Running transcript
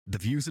The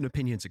views and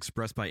opinions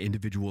expressed by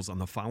individuals on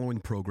the following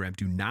program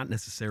do not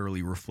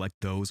necessarily reflect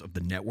those of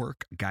the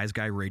network, Guys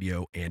Guy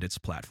Radio, and its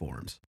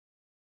platforms.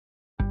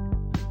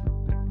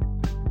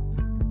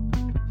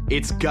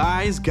 It's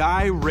Guys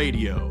Guy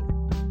Radio.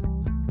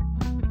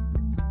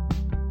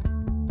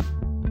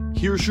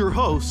 Here's your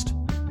host,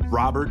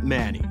 Robert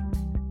Manny.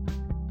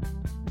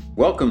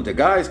 Welcome to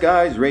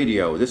Guys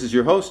Radio. This is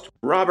your host,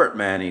 Robert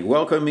Manny,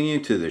 welcoming you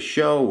to the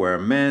show where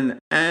men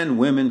and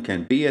women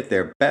can be at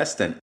their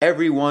best and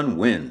everyone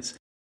wins.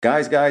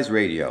 Guys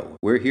Radio.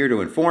 We're here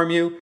to inform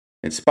you,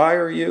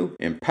 inspire you,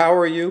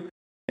 empower you,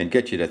 and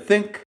get you to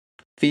think,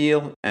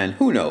 feel, and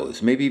who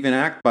knows, maybe even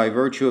act by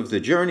virtue of the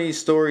journeys,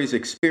 stories,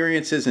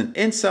 experiences, and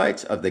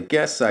insights of the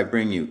guests I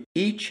bring you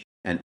each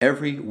and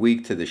every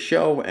week to the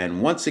show.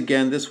 And once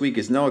again, this week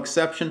is no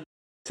exception.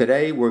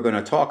 Today, we're going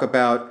to talk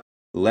about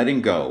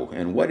letting go.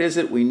 And what is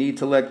it we need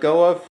to let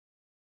go of?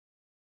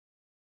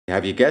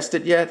 Have you guessed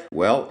it yet?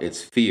 Well,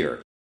 it's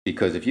fear.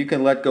 Because if you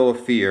can let go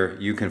of fear,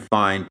 you can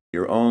find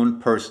your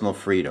own personal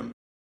freedom.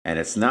 And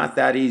it's not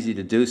that easy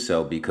to do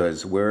so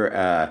because we're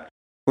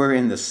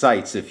in the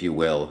sights, if you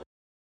will.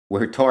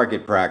 We're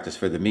target practice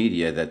for the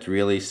media that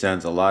really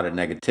sends a lot of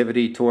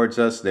negativity towards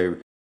us. They're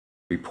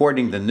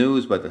reporting the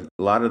news, but a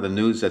lot of the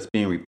news that's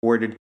being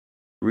reported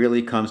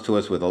really comes to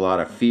us with a lot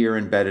of fear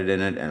embedded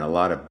in it and a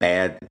lot of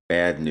bad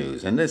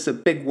news. And it's a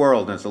big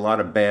world and there's a lot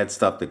of bad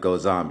stuff that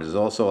goes on, but there's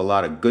also a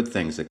lot of good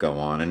things that go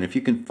on. And if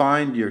you can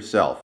find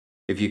yourself,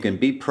 if you can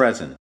be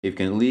present, if you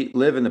can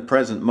live in the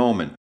present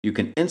moment, you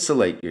can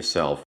insulate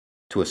yourself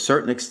to a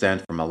certain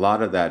extent from a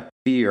lot of that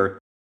fear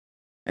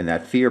and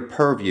that fear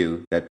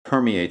purview that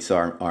permeates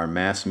our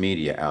mass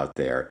media out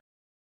there.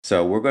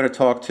 So we're going to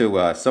talk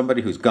to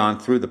somebody who's gone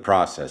through the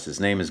process. His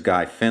name is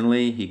Guy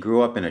Finley. He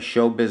grew up in a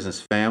show business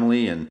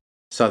family in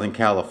Southern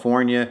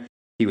California.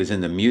 He was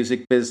in the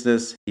music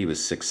business. He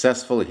was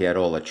successful. He had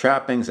all the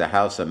trappings, a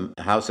house in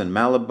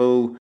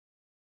Malibu,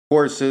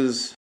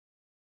 horses,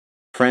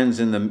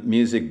 friends in the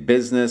music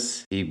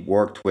business. He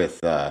worked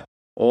with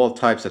all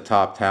types of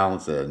top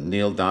talents,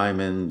 Neil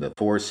Diamond, the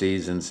Four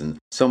Seasons, and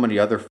so many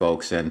other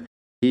folks. And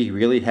he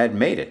really had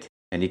made it.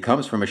 And he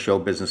comes from a show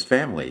business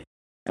family.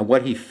 And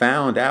what he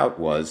found out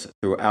was,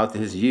 throughout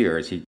his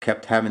years, he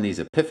kept having these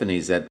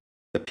epiphanies that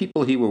the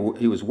people he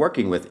was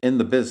working with in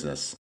the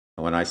business,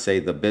 and when I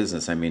say the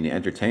business, I mean the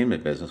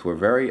entertainment business, were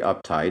very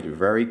uptight,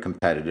 very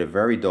competitive,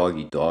 very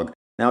dog-eat-dog.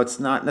 Now, it's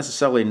not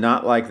necessarily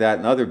not like that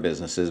in other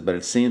businesses, but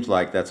it seems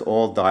like that's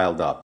all dialed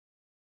up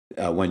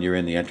when you're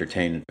in the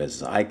entertainment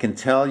business. I can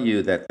tell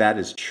you that that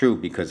is true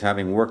because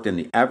having worked in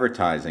the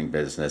advertising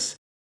business,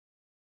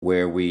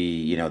 where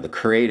the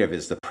creative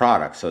is the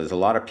product. So there's a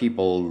lot of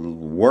people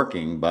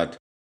working, but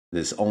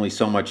there's only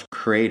so much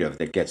creative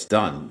that gets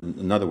done.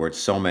 In other words,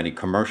 so many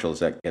commercials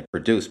that get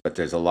produced, but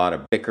there's a lot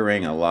of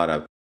bickering, a lot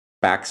of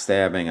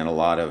backstabbing, and a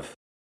lot of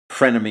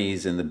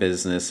frenemies in the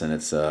business. And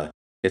it's a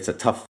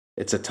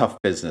tough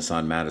business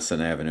on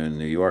Madison Avenue in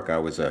New York. I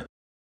was a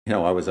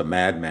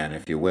madman,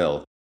 if you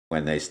will,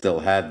 when they still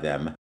had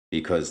them,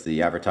 because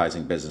the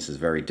advertising business is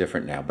very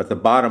different now. But the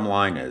bottom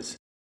line is,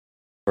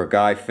 for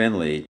Guy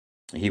Finley,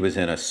 he was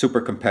in a super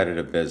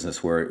competitive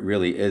business where it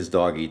really is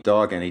dog eat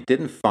dog, and he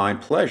didn't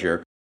find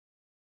pleasure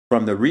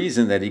from the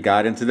reason that he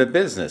got into the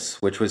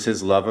business, which was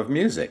his love of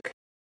music.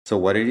 So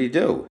what did he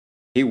do?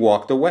 He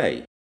walked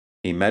away.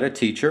 He met a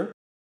teacher,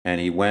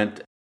 and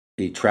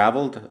he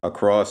traveled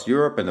across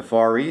Europe and the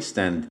Far East,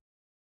 and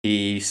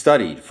he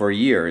studied for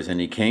years,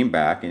 and he came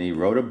back, and he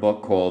wrote a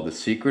book called The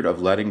Secret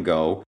of Letting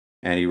Go,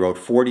 and he wrote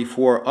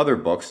 44 other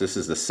books. This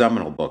is the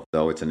seminal book,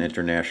 though. It's an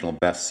international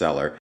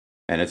bestseller,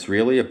 and it's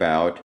really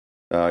about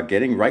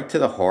getting right to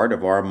the heart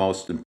of our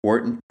most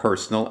important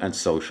personal and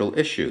social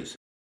issues.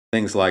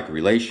 Things like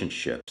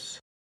relationships,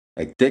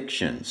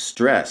 addiction,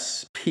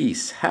 stress,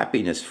 peace,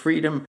 happiness,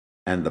 freedom,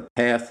 and the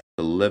path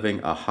to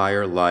living a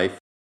higher life.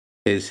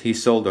 He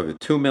sold over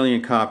 2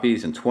 million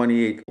copies in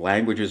 28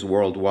 languages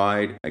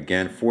worldwide.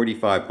 Again,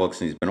 45 books,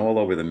 and he's been all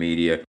over the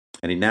media.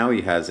 And he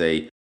has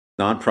a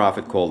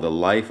nonprofit called the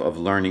Life of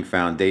Learning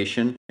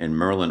Foundation in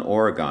Merlin,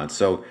 Oregon.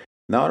 So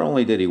not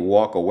only did he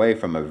walk away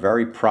from a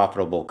very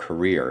profitable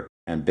career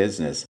and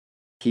business,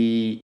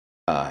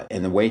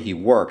 and the way he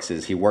works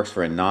is he works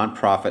for a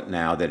nonprofit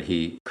now that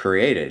he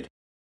created,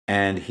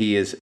 and he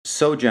is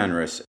so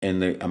generous in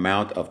the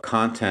amount of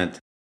content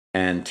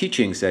and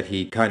teachings that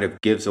he kind of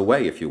gives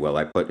away, if you will.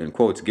 I put in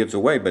quotes, gives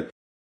away, but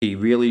he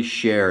really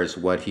shares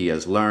what he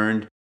has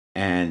learned,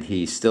 and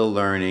he's still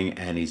learning,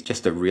 and he's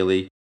just a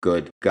really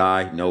good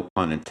guy, no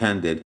pun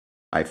intended.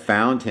 I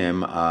found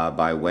him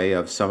by way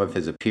of some of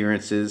his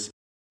appearances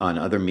on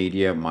other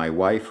media. My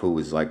wife, who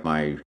was like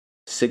my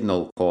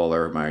signal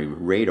caller, my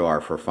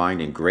radar for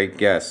finding great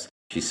guests,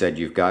 she said,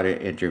 "You've got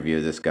to interview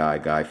this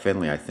Guy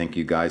Finley. I think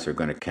you guys are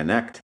going to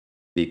connect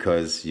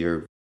because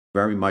you're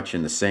very much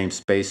in the same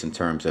space in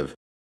terms of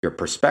your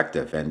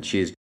perspective." And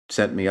she's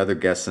sent me other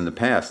guests in the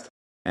past,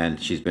 and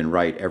she's been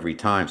right every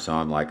time. So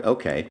I'm like,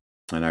 okay.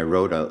 And I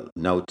wrote a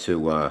note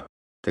to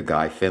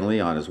Guy Finley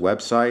on his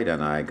website,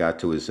 and I got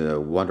to his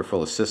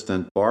wonderful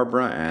assistant,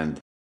 Barbara, and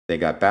They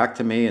got back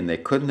to me, and they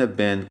couldn't have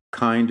been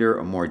kinder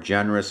or more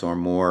generous or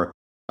more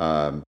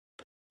um,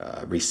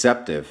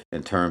 receptive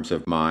in terms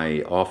of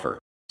my offer.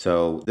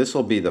 So this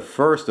will be the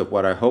first of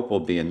what I hope will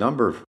be a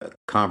number of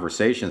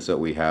conversations that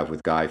we have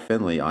with Guy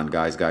Finley on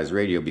Guys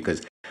Radio,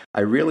 because I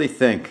really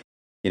think,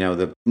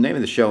 the name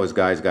of the show is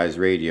Guys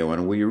Radio,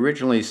 and we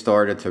originally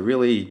started to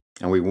really,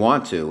 and we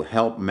want to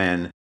help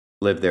men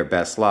live their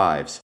best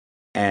lives.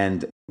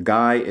 And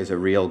Guy is a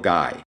real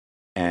guy.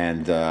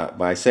 And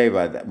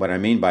what I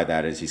mean by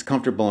that is he's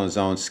comfortable in his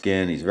own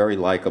skin. He's very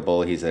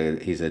likable. He's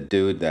a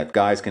dude that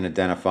guys can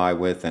identify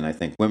with, and I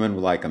think women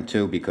will like him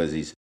too because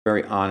he's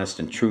very honest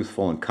and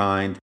truthful and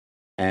kind.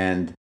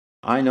 And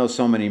I know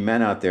so many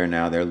men out there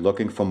now. They're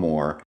looking for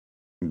more.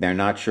 They're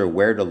not sure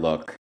where to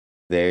look.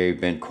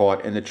 They've been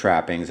caught in the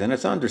trappings, and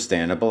it's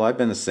understandable. I've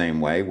been the same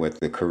way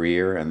with the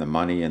career and the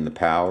money and the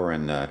power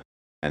and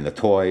the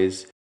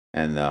toys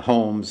and the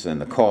homes and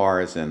the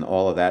cars and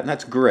all of that, and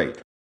that's great.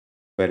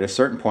 But at a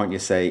certain point, you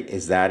say,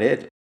 is that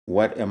it?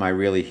 What am I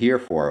really here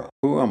for?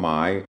 Who am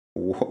I?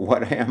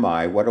 What am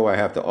I? What do I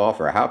have to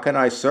offer? How can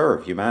I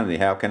serve humanity?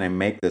 How can I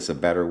make this a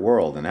better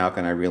world? And how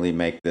can I really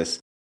make this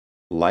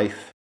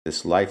life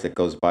that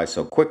goes by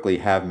so quickly,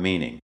 have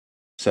meaning?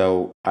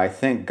 So I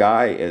think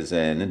Guy is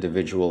an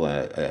individual,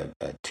 a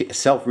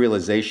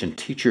self-realization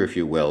teacher, if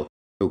you will,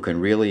 who can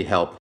really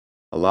help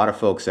a lot of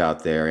folks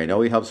out there. I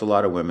know he helps a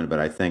lot of women, but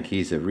I think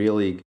he's a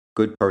really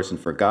good person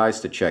for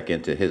guys to check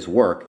into his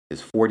work, his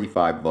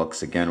 45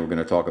 books. Again, we're going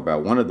to talk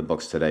about one of the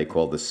books today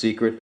called The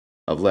Secret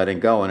of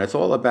Letting Go. And it's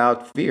all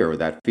about fear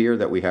that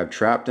we have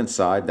trapped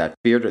inside, that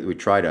fear that we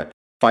try to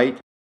fight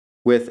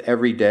with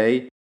every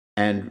day.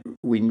 And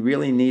we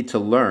really need to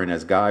learn,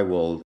 as Guy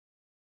will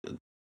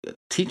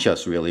teach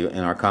us really in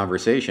our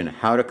conversation,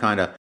 how to kind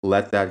of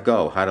let that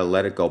go, how to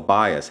let it go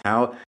by us,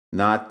 how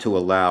not to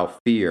allow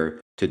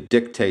fear to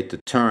dictate the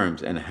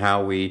terms and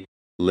how we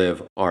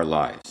live our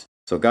lives.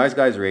 So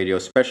Guys Radio,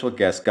 special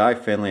guest Guy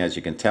Finley. As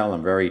you can tell,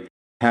 I'm very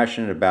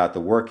passionate about the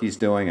work he's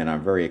doing, and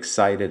I'm very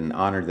excited and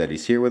honored that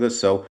he's here with us.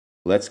 So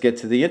let's get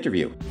to the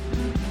interview.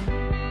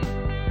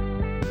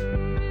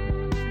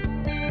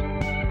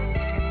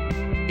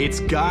 It's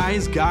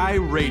Guy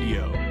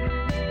Radio.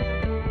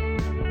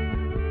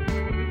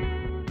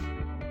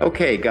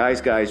 Okay,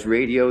 Guys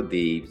Radio,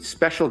 the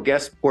special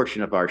guest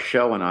portion of our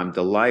show, and I'm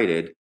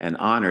delighted and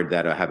honored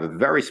that I have a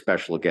very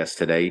special guest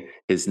today.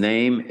 His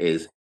name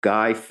is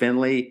Guy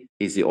Finley.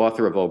 He's the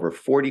author of over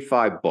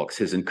 45 books.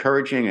 His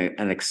encouraging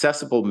and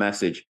accessible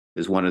message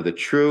is one of the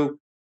true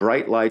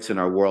bright lights in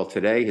our world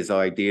today. His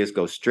ideas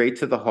go straight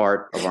to the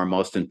heart of our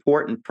most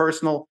important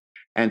personal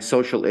and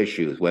social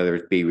issues, whether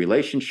it be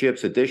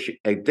relationships,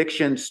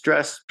 addiction,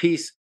 stress,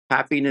 peace,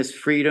 happiness,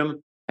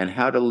 freedom, and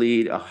how to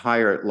lead a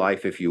higher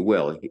life, if you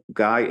will.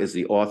 Guy is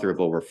the author of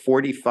over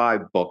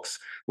 45 books.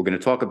 We're going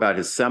to talk about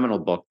his seminal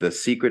book, The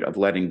Secret of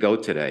Letting Go,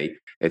 today.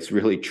 It's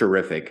really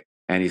terrific.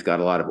 And he's got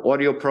a lot of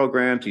audio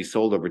programs. He's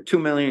sold over 2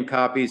 million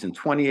copies in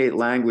 28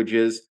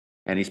 languages.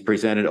 And he's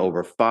presented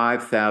over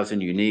 5,000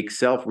 unique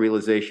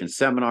self-realization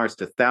seminars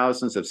to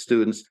thousands of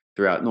students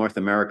throughout North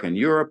America and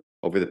Europe.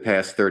 Over the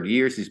past 30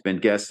 years, he's been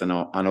guest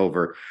on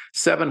over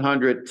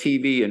 700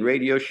 TV and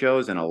radio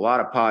shows and a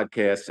lot of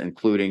podcasts,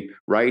 including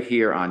right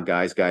here on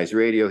Guys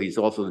Radio. He's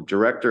also the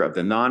director of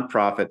the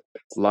nonprofit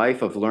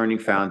Life of Learning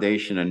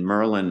Foundation in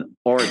Merlin,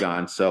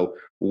 Oregon. So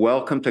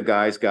welcome to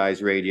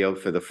Guys Radio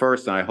for the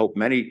first, and I hope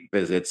many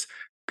visits,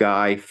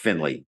 Guy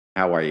Finley.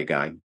 How are you,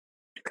 Guy?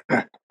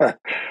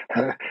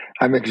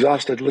 I'm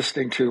exhausted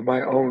listening to my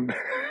own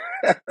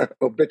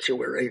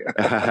obituary.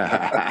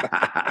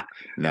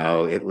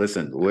 No,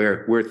 listen,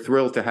 we're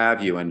thrilled to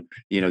have you, and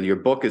your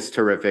book is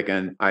terrific,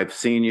 and I've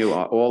seen you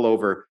all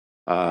over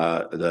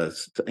the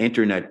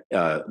internet,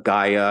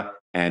 Gaia,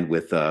 and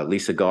with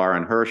Lisa Garr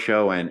on her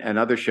show and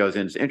other shows.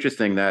 And it's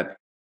interesting that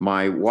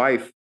my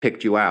wife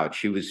picked you out.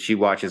 She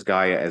watches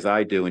Gaia as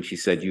I do, and she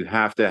said you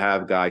have to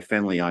have Guy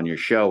Finley on your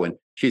show, and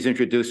she's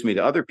introduced me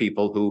to other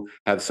people who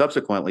have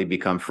subsequently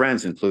become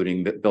friends,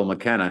 including Bill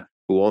McKenna,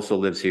 who also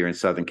lives here in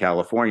Southern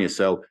California.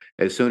 So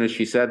as soon as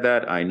she said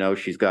that, I know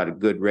she's got a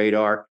good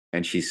radar,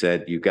 and she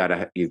said you've got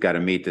to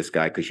meet this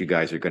guy because you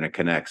guys are going to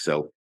connect.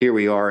 So here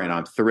we are, and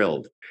I'm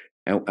thrilled.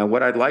 And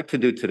what I'd like to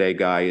do today,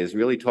 Guy, is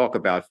really talk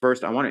about,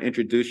 first, I want to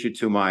introduce you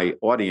to my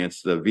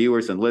audience, the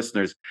viewers and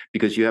listeners,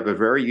 because you have a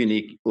very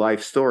unique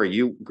life story.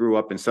 You grew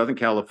up in Southern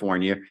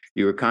California.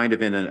 You were kind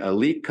of in an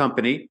elite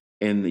company,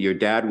 and your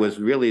dad was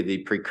really the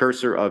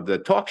precursor of the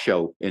talk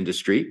show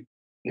industry.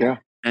 Yeah.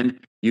 And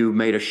you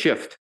made a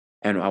shift.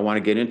 And I want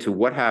to get into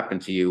what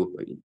happened to you.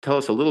 Tell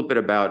us a little bit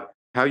about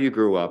how you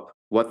grew up,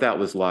 what that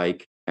was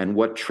like, and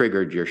what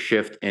triggered your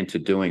shift into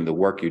doing the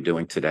work you're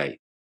doing today.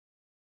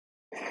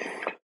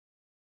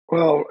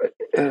 Well,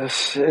 in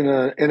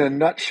a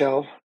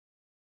nutshell,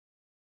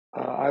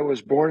 I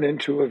was born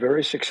into a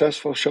very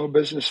successful show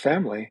business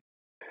family.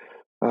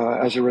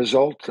 As a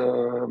result,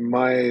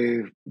 my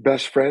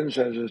best friends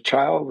as a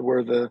child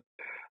were the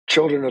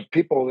children of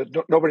people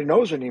that nobody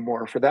knows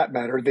anymore, for that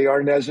matter. The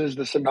Arnezes,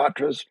 the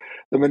Sinatras,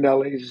 the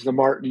Minnellis, the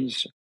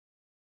Martins,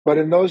 But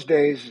in those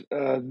days,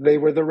 they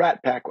were the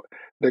Rat Pack.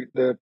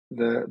 The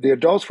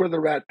adults were the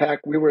Rat Pack.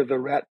 We were the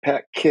Rat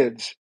Pack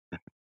kids,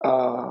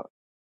 and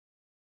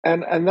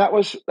that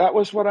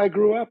was what I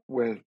grew up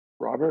with,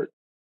 Robert.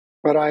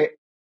 But I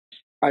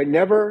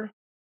never,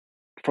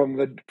 from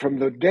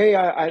the day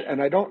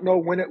and I don't know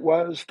when it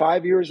was,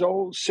 5 years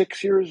old,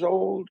 6 years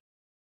old,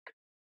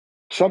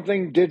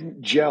 something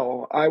didn't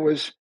gel. I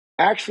was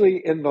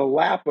actually in the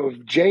lap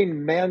of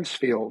Jane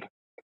Mansfield,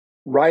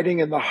 riding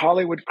in the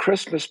Hollywood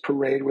Christmas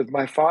parade with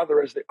my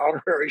father as the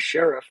honorary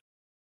sheriff.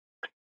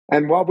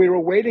 And while we were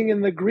waiting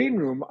in the green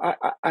room,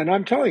 and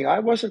I'm telling you, I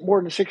wasn't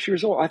more than 6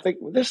 years old. I think,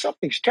 well, there's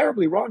something's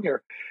terribly wrong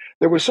here.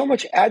 There was so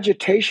much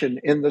agitation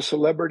in the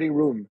celebrity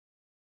room,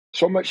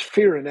 so much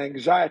fear and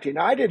anxiety.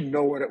 Now, I didn't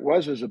know what it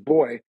was as a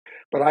boy,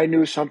 but I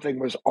knew something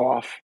was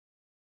off.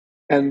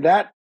 And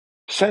that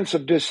sense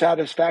of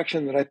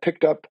dissatisfaction that I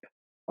picked up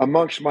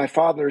amongst my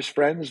father's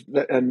friends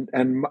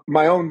and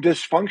my own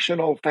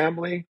dysfunctional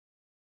family,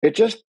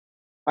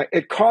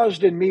 it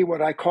caused in me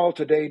what I call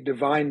today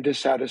divine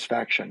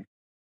dissatisfaction.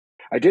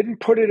 I didn't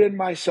put it in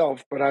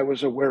myself, but I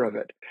was aware of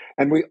it.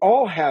 And we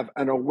all have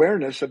an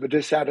awareness of a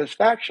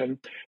dissatisfaction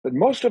that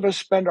most of us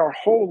spend our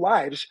whole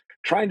lives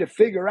trying to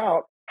figure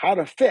out how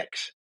to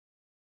fix.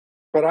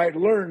 But I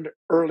learned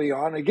early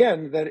on,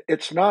 again, that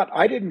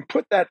I didn't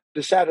put that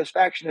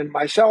dissatisfaction in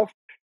myself,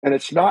 and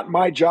it's not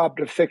my job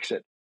to fix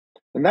it.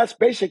 And that's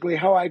basically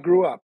how I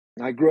grew up.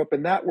 I grew up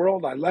in that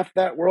world. I left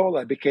that world.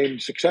 I became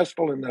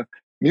successful in the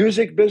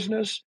music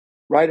business,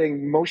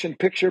 writing motion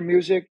picture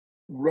music,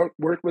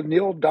 worked with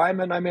Neil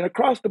Diamond. I mean,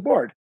 across the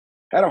board.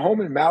 Had a home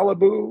in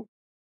Malibu.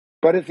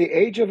 But at the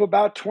age of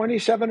about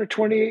 27 or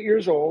 28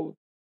 years old,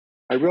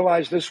 I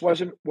realized this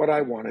wasn't what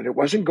I wanted. It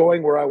wasn't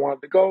going where I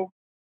wanted to go,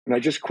 and I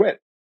just quit.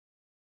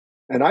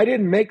 And I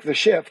didn't make the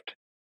shift.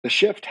 The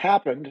shift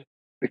happened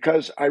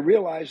because I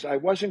realized I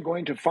wasn't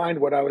going to find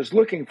what I was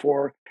looking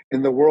for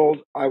in the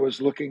world I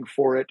was looking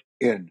for it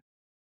in.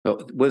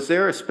 So was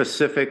there a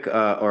specific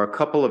or a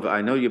couple of,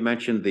 I know you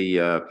mentioned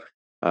the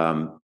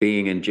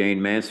being in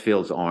Jane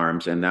Mansfield's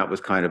arms, and that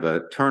was kind of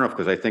a turnoff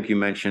because I think you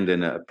mentioned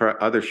in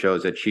other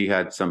shows that she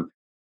had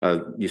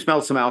you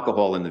smelled some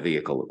alcohol in the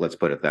vehicle. Let's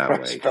put it that way.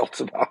 I smelled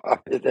some.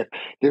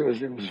 It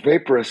was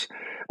vaporous,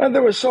 and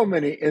there were so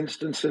many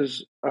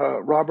instances.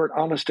 Robert,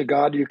 honest to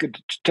God, you could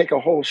take a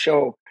whole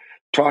show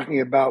talking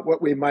about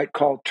what we might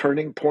call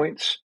turning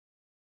points,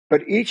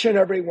 but each and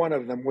every one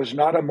of them was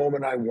not a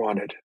moment I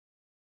wanted.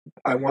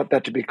 I want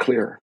that to be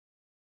clear.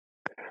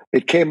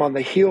 It came on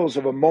the heels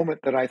of a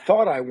moment that I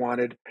thought I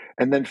wanted,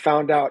 and then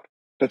found out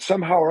that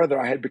somehow or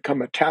other I had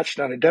become attached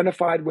and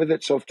identified with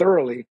it so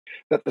thoroughly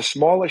that the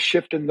smallest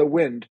shift in the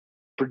wind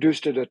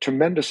produced a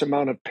tremendous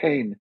amount of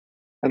pain.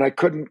 And I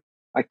couldn't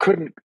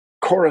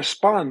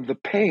correspond the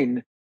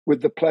pain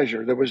with the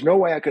pleasure. There was no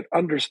way I could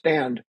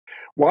understand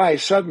why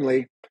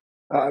suddenly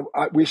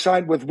we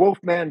signed with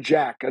Wolfman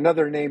Jack,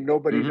 another name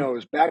nobody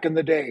knows. Back in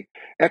the day,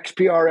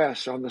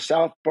 XPRS on the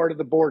south part of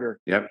the border.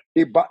 Yep.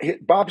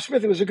 Bob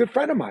Smith, who was a good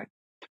friend of mine,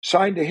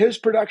 signed to his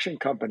production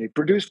company,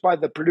 produced by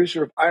the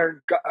producer of Iron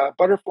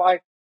Butterfly,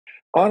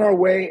 on our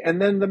way. And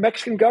then the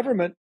Mexican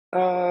government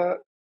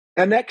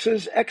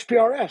annexes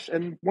XPRS.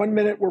 And 1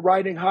 minute we're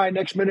riding high,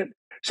 next minute,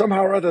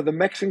 somehow or other, the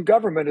Mexican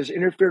government has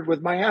interfered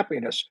with my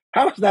happiness.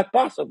 How is that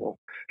possible?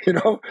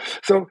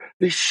 So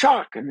the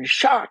shock and the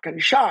shock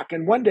and shock.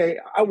 And one day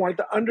I wanted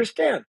to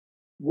understand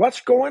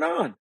what's going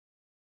on.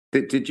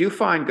 Did you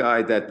find,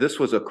 Guy, that this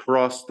was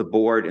across the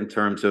board in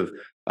terms of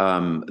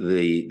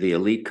the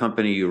elite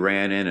company you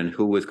ran in and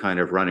who was kind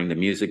of running the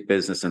music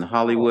business in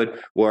Hollywood?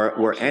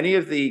 Were any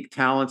of the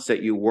talents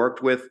that you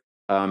worked with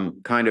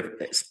kind of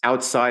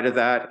outside of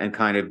that and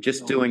kind of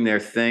just doing their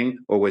thing,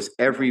 or was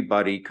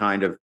everybody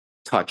kind of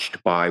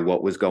touched by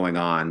what was going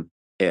on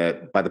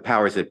by the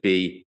powers that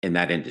be in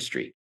that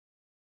industry?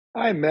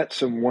 I met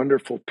some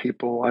wonderful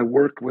people. I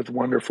worked with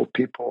wonderful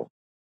people.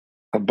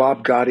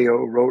 Bob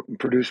Gaudio wrote and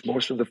produced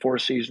most of the Four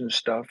Seasons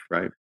stuff.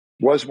 Right.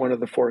 Was one of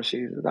the Four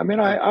Seasons. I mean,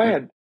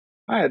 I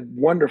had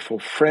wonderful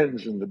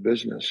friends in the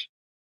business,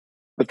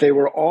 but they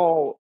were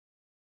all,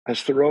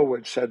 as Thoreau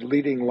would said,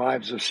 leading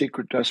lives of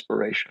secret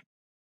desperation.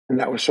 And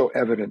that was so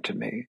evident to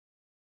me.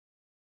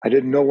 I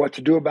didn't know what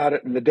to do about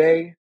it in the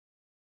day,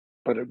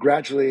 but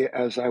gradually,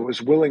 as I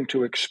was willing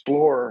to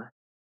explore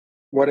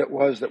what it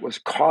was that was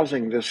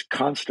causing this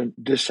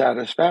constant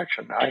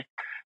dissatisfaction, I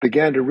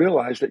began to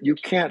realize that you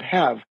can't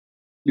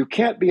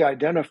be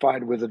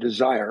identified with a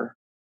desire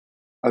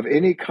of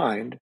any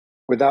kind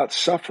without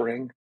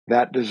suffering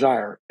that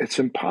desire. It's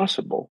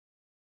impossible.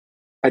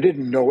 I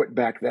didn't know it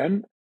back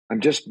then. I'm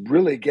just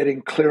really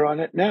getting clear on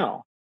it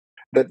now,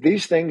 that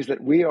these things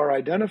that we are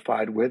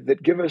identified with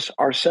that give us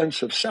our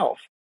sense of self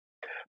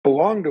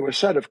belong to a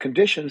set of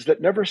conditions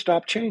that never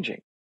stop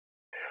changing.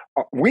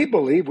 We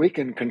believe we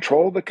can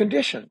control the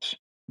conditions,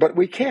 but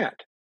we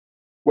can't.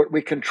 What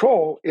we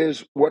control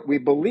is what we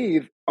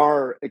believe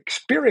our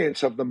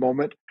experience of the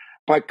moment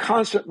by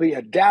constantly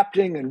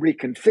adapting and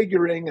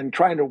reconfiguring and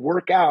trying to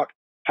work out,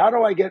 how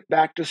do I get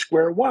back to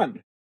square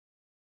one?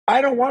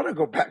 I don't want to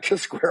go back to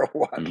square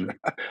one.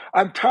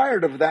 I'm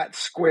tired of that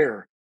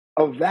square,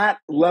 of that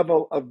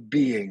level of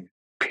being,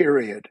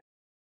 period.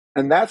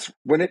 And that's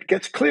when it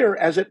gets clear,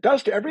 as it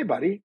does to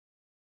everybody.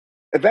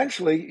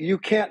 Eventually, you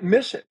can't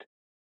miss it.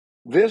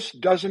 This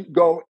doesn't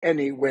go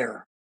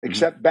anywhere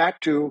except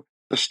back to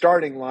the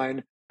starting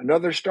line,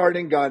 another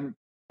starting gun.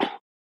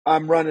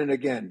 I'm running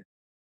again.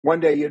 One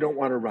day you don't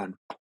want to run.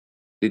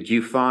 Did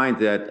you find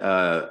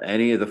that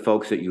any of the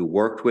folks that you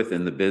worked with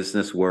in the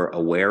business were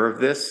aware of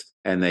this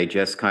and they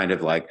just kind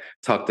of like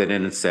tucked it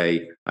in and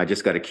say, I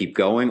just got to keep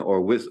going?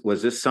 Or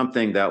was this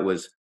something that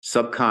was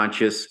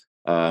subconscious,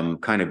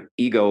 kind of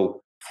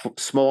ego,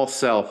 small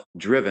self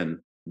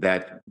driven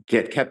that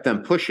kept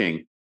them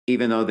pushing,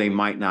 even though they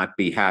might not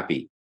be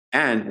happy?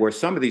 And were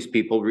some of these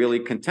people really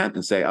content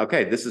and say,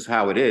 okay, this is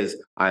how it is.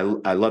 I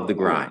love the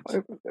grind.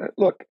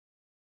 Look,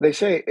 they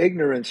say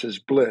ignorance is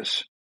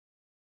bliss.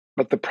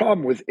 But the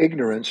problem with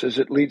ignorance is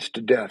it leads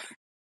to death,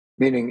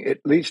 meaning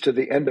it leads to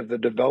the end of the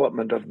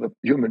development of the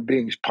human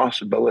being's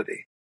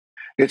possibility.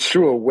 It's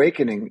through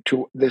awakening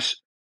to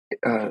this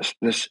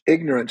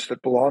ignorance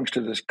that belongs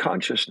to this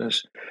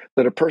consciousness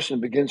that a person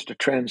begins to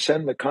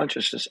transcend the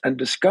consciousness and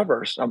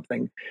discover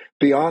something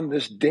beyond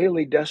this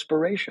daily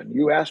desperation.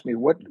 You asked me,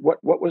 what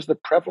was the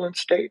prevalent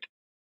state?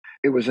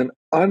 It was an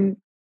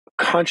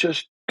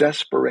unconscious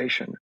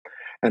desperation.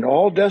 And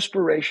all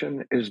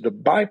desperation is the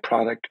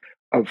byproduct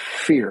of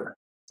fear.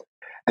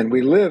 And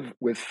we live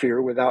with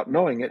fear without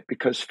knowing it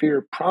because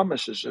fear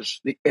promises us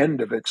the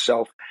end of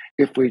itself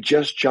if we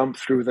just jump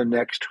through the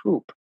next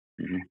hoop.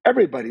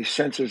 Everybody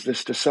senses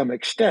this to some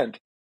extent.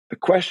 The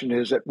question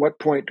is, at what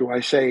point do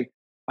I say,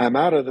 I'm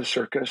out of the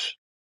circus,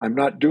 I'm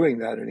not doing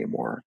that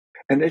anymore?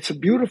 And it's a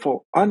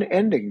beautiful,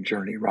 unending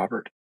journey,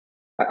 Robert.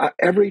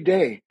 Every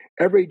day,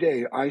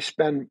 I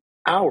spend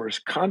hours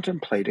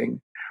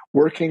contemplating,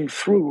 working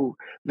through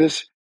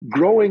this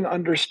growing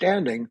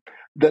understanding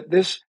that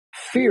this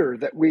fear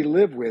that we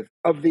live with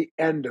of the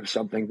end of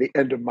something, the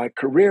end of my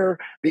career,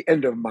 the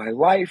end of my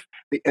life,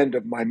 the end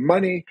of my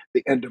money,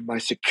 the end of my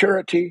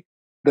security,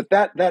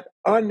 that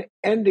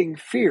unending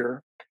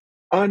fear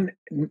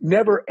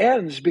never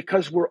ends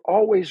because we're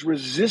always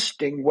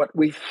resisting what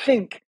we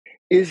think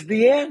is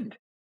the end.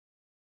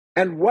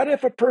 And what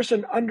if a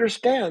person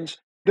understands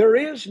there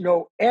is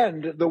no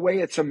end the way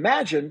it's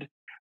imagined,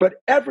 but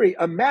every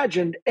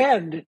imagined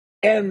end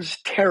ends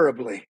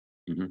terribly?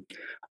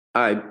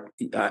 I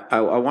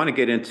want to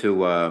get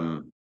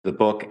into the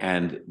book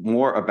and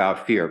more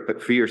about fear,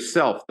 but for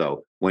yourself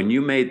though, when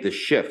you made the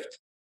shift,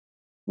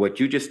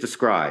 what you just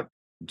described,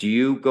 do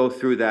you go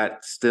through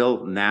that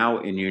still now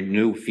in your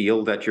new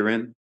field that you're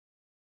in?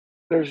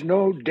 There's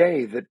no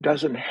day that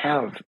doesn't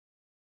have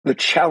the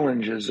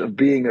challenges of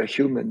being a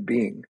human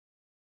being.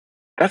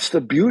 That's the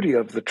beauty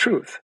of the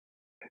truth,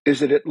 is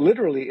that it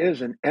literally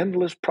is an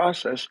endless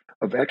process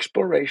of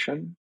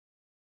exploration,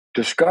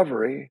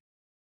 discovery,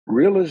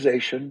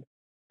 realization,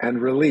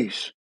 and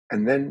release.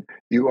 And then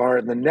you are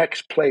in the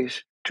next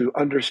place to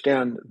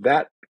understand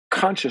that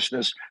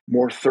consciousness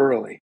more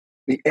thoroughly.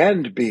 The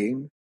end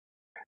being,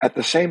 at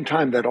the same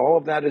time that all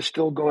of that is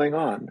still going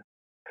on,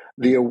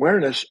 the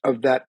awareness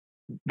of that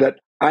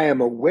I am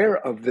aware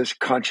of this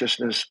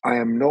consciousness, I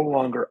am no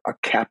longer a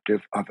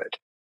captive of it.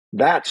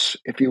 That's,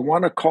 if you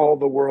want to call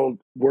the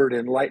word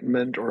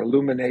enlightenment or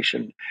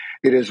illumination,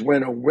 it is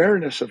when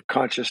awareness of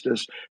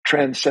consciousness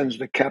transcends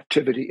the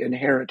captivity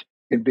inherent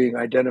in being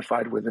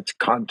identified with its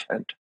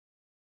content.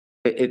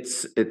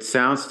 It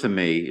sounds to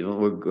me,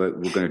 we're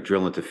going to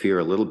drill into fear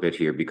a little bit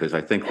here because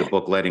I think the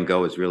book Letting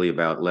Go is really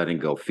about letting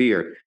go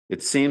fear.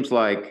 It seems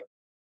like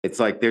it's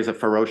like there's a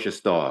ferocious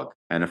dog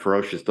and a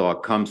ferocious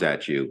dog comes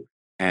at you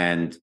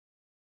and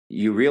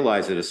you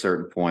realize at a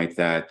certain point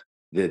that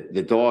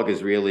the dog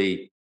is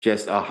really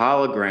just a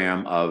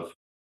hologram of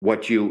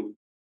what you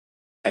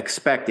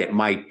expect it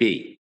might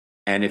be.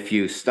 And if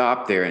you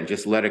stop there and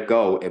just let it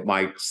go, it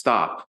might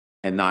stop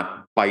and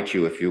not bite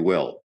you, if you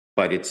will.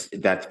 But it's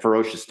that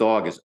ferocious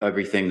dog is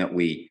everything that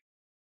we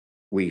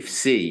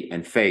see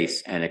and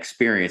face and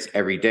experience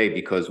every day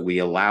because we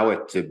allow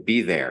it to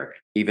be there,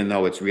 even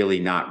though it's really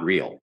not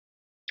real.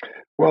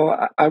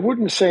 Well, I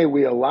wouldn't say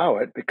we allow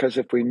it, because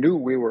if we knew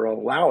we were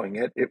allowing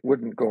it, it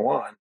wouldn't go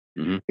on.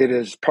 It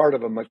is part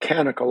of a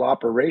mechanical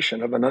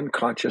operation of an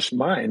unconscious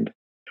mind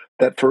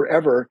that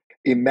forever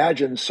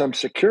imagines some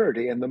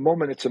security. And the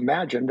moment it's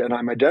imagined and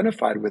I'm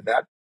identified with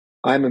that,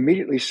 I'm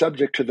immediately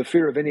subject to the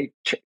fear of any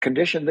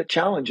condition that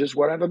challenges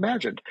what I've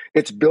imagined.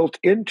 It's built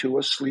into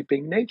a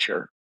sleeping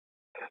nature.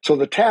 So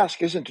the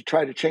task isn't to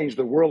try to change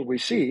the world we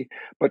see,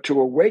 but to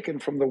awaken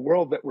from the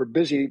world that we're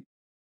busy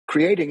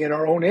creating in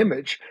our own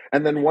image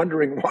and then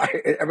wondering why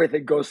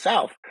everything goes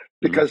south.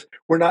 Because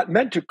we're not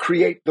meant to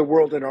create the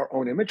world in our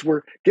own image.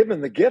 We're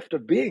given the gift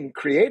of being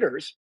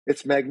creators.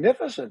 It's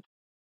magnificent.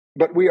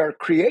 But we are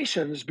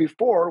creations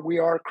before we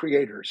are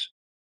creators.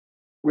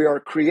 We are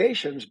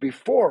creations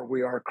before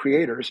we are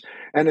creators.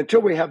 And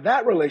until we have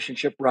that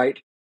relationship right,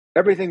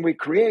 everything we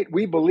create,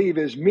 we believe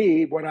is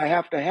me, what I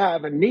have to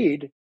have and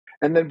need.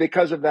 And then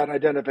because of that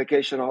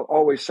identification, I'll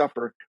always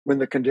suffer when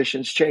the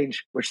conditions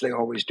change, which they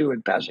always do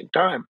in passing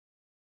time.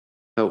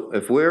 So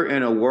if we're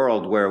in a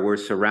world where we're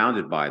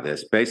surrounded by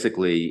this,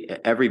 basically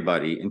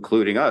everybody,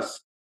 including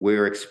us,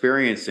 we're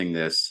experiencing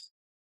this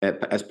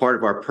as part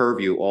of our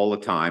purview all the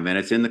time, and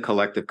it's in the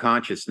collective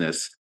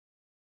consciousness.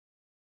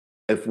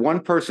 If one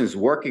person's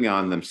working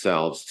on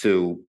themselves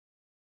to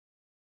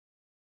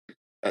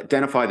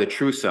identify the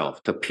true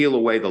self, to peel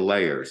away the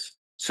layers,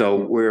 so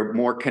we're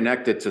more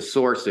connected to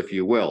source, if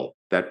you will,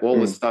 that all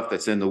the stuff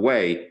that's in the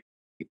way,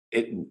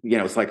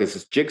 it's like it's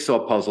this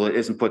jigsaw puzzle. It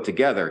isn't put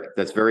together.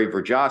 That's very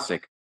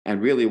Virgosic. And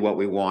really what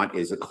we want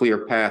is a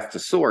clear path to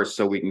source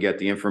so we can get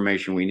the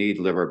information we need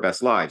to live our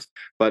best lives.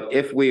 But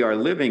if we are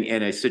living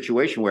in a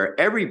situation where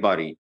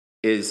everybody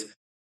has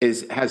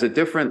a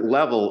different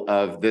level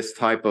of this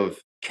type of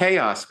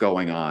chaos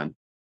going on,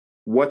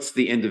 what's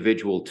the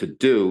individual to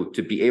do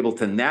to be able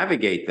to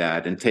navigate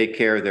that and take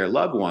care of their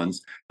loved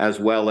ones, as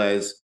well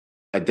as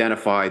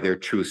identify their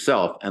true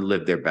self and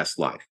live their best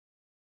life?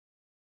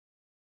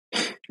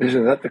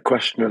 Isn't that the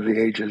question of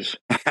the ages?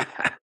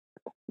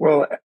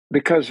 Well,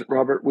 because,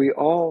 Robert, we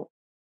all,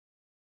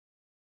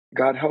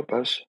 God help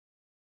us,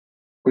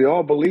 we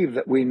all believe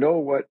that we know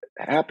what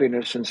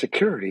happiness and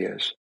security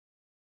is.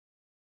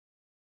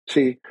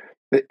 See,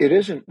 it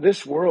isn't,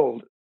 this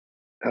world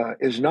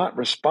is not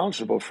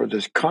responsible for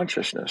this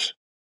consciousness.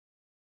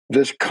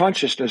 This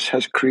consciousness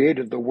has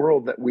created the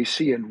world that we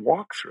see and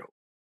walk through,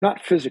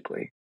 not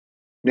physically.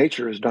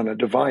 Nature has done a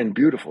divine,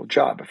 beautiful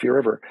job. If you're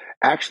ever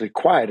actually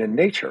quiet in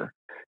nature,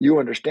 you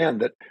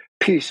understand that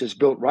peace is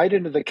built right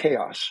into the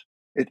chaos.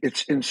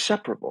 It's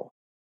inseparable.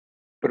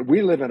 But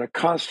we live in a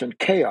constant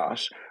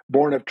chaos,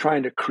 born of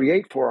trying to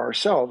create for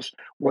ourselves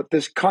what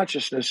this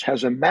consciousness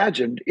has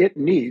imagined it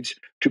needs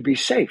to be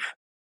safe.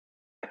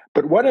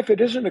 But what if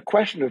it isn't a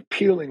question of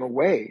peeling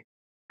away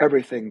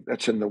everything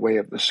that's in the way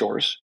of the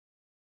source?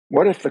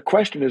 What if the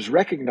question is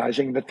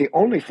recognizing that the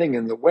only thing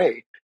in the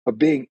way of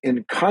being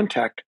in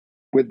contact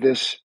with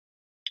this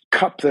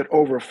cup that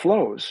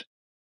overflows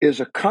is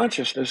a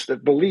consciousness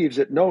that believes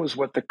it knows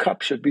what the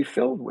cup should be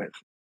filled with?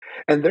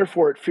 And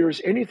therefore it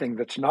fears anything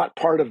that's not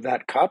part of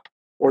that cup,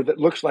 or that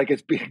looks like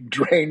it's being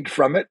drained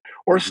from it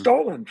or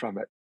stolen from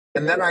it.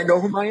 And then I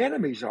know who my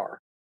enemies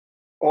are.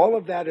 All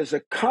of that is a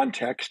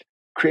context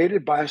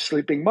created by a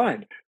sleeping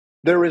mind.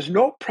 There is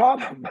no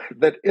problem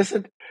that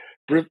isn't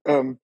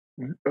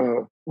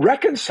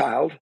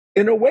reconciled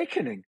in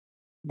awakening.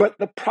 But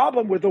the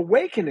problem with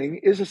awakening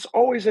is it's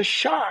always a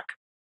shock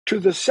to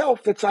the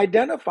self that's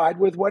identified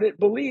with what it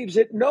believes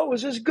it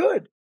knows is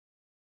good.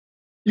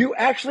 You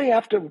actually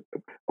have to,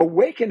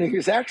 awakening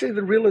is actually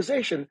the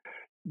realization,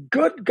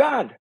 good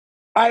God,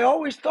 I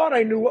always thought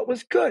I knew what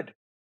was good.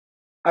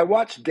 I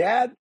watched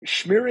Dad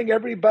smearing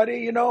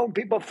everybody,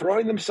 people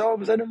throwing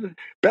themselves into the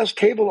best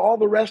table, all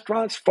the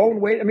restaurants,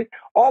 phone wait. I mean,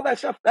 all that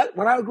stuff. That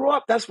when I grew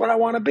up, that's what I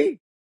want to be.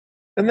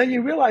 And then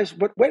you realize,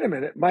 but wait a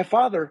minute, my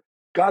father,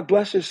 God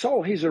bless his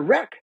soul, he's a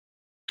wreck.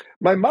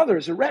 My mother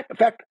is a wreck. In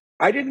fact,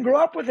 I didn't grow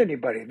up with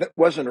anybody that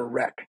wasn't a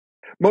wreck.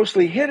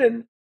 Mostly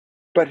hidden,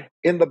 but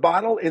in the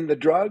bottle, in the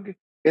drug,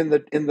 in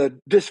the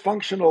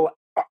dysfunctional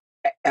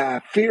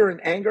fear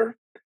and anger.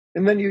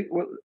 And then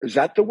is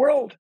that the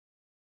world?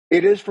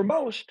 It is for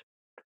most.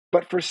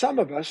 But for some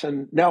of us,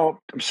 and now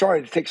I'm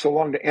sorry to take so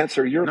long to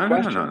answer your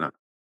question. No.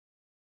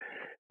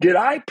 Did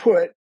I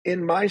put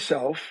in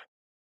myself,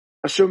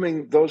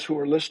 assuming those who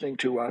are listening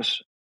to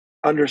us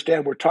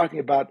understand we're talking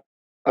about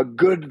a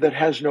good that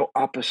has no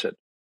opposite,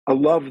 a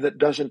love that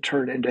doesn't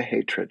turn into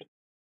hatred.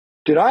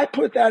 Did I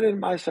put that in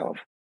myself,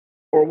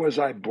 or was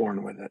I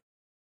born with it?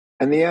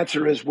 And the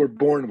answer is we're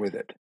born with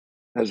it.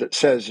 As it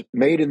says,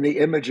 made in the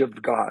image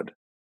of God.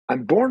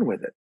 I'm born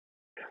with it.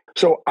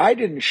 So I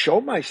didn't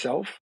show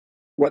myself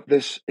what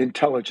this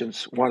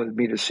intelligence wanted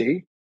me to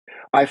see.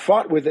 I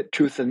fought with it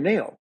tooth and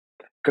nail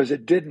because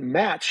it didn't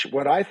match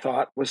what I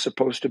thought was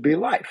supposed to be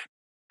life.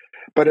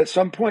 But at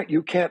some point,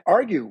 you can't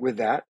argue with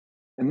that.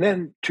 And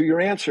then to your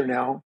answer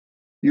now,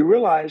 you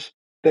realize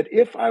that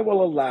if I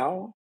will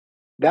allow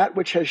that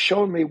which has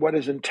shown me what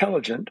is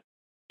intelligent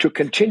to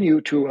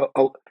continue to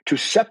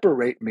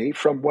separate me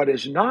from what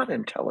is not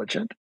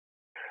intelligent,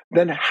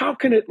 then how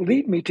can it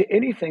lead me to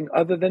anything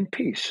other than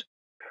peace,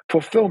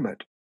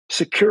 fulfillment,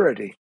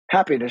 security,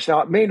 happiness?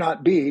 Now, it may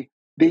not be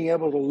being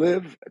able to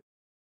live,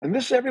 and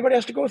this everybody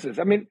has to go through this.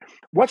 I mean,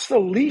 what's the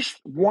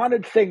least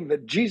wanted thing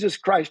that Jesus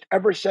Christ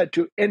ever said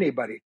to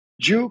anybody,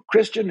 Jew,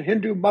 Christian,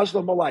 Hindu,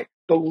 Muslim alike?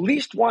 The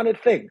least wanted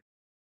thing,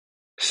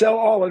 sell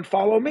all and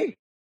follow me.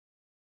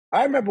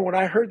 I remember when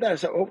I heard that, I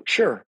said, oh,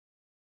 sure.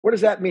 What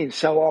does that mean,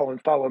 sell all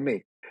and follow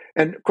me?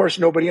 And of course,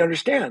 nobody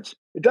understands.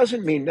 It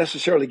doesn't mean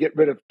necessarily get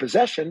rid of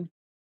possession.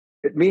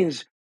 It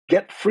means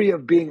get free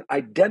of being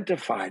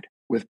identified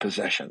with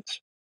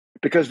possessions.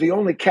 Because the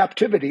only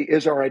captivity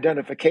is our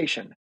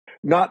identification,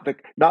 not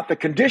the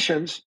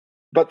conditions,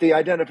 but the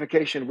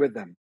identification with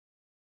them.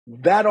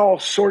 That all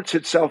sorts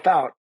itself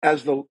out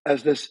as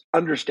this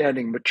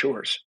understanding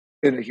matures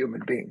in a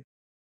human being.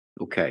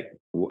 Okay.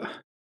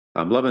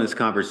 I'm loving this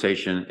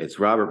conversation. It's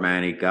Robert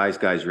Manny,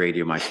 Guys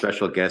Radio. My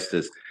special guest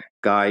is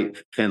Guy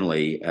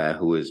Finley,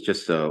 who is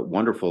just a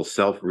wonderful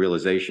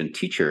self-realization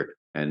teacher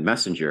and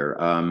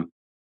messenger.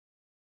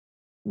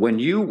 When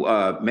you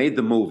made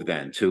the move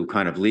then to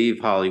kind of leave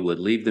Hollywood,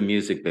 leave the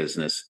music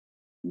business,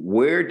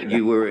 where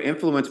you were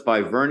influenced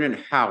by Vernon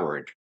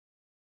Howard.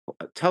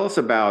 Tell us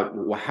about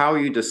how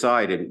you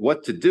decided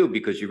what to do,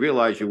 because you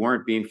realized you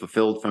weren't being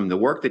fulfilled from the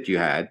work that you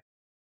had.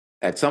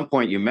 At some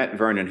point, you met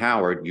Vernon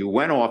Howard. You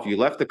went off, you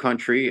left the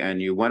country,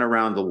 and you went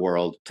around the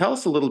world. Tell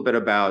us a little bit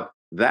about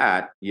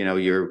that,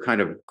 your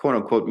kind of quote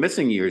unquote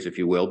missing years, if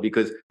you will,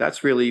 because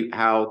that's really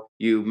how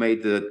you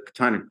made the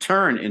kind of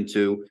turn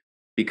into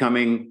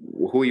becoming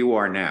who you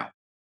are now.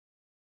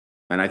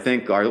 And I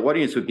think our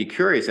audience would be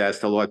curious as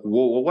to, like,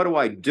 well, what do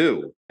I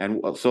do? And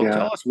so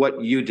tell us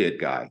what you did,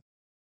 Guy.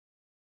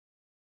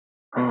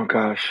 Oh,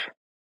 gosh.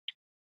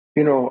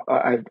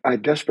 I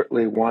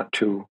desperately want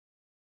to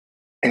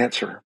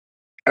answer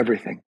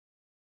everything.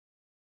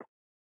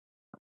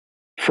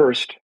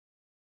 First,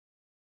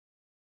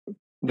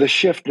 the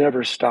shift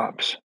never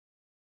stops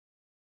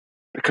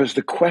because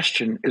the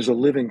question is a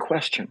living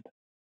question.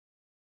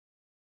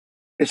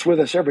 It's with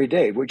us every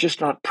day. We're just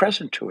not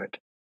present to it.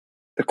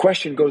 The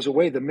question goes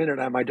away the minute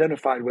I'm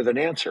identified with an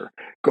answer.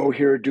 Go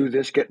here, do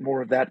this, get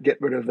more of that, get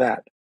rid of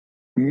that.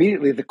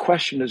 Immediately, the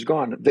question is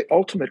gone. The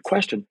ultimate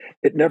question,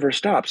 it never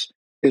stops,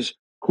 is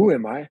who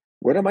am I?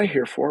 What am I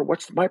here for?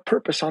 What's my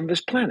purpose on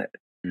this planet?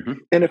 Mm-hmm.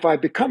 And if I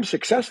become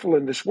successful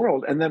in this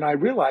world, and then I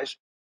realize,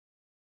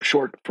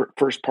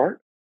 first part,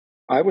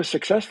 I was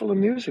successful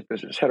in the music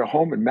business, had a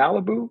home in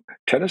Malibu,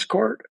 tennis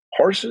court,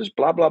 horses,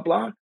 blah, blah,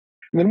 blah.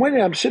 And then one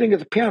day I'm sitting at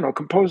the piano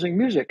composing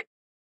music,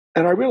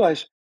 and I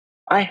realize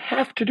I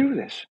have to do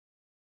this.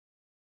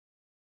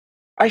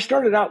 I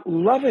started out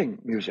loving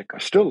music. I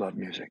still love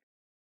music.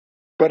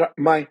 But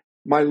my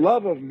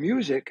love of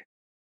music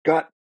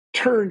got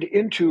turned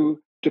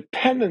into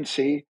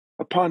dependency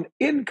upon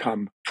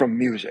income from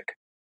music.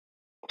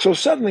 So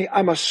suddenly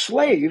I'm a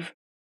slave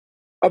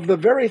of the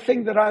very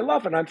thing that I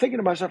love. And I'm thinking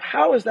to myself,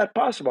 how is that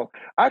possible?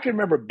 I can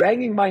remember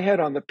banging my head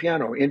on the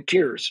piano in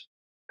tears,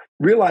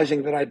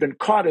 realizing that I'd been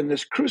caught in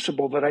this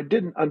crucible that I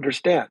didn't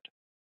understand.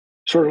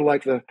 Sort of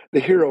like the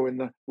hero in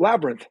the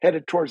labyrinth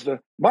headed towards the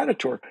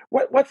Minotaur.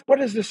 What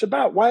is this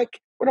about? What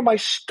am I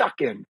stuck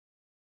in?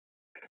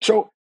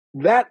 So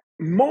that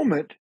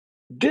moment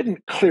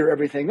didn't clear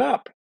everything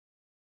up.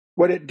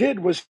 What it did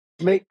was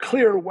make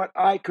clear what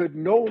I could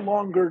no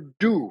longer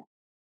do.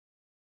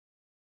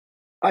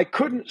 I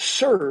couldn't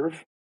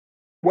serve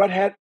what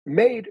had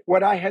made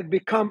what I had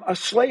become a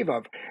slave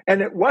of.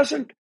 And it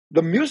wasn't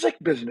the music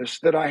business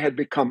that I had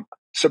become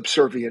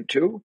subservient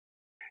to.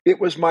 It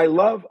was my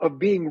love of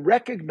being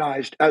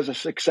recognized as a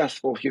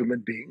successful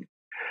human being,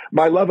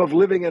 my love of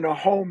living in a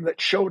home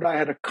that showed I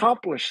had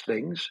accomplished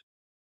things.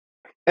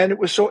 And it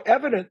was so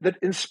evident that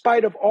in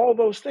spite of all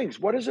those things,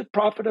 what does it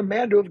profit a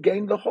man to have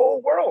gained the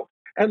whole world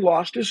and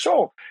lost his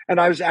soul? And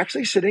I was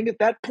actually sitting at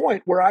that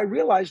point where I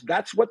realized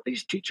that's what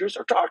these teachers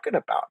are talking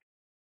about.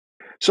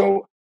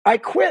 So I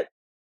quit.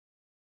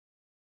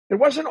 It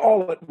wasn't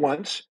all at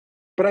once,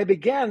 but I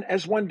began,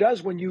 as one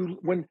does when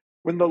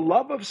the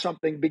love of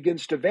something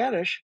begins to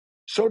vanish,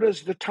 so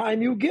does the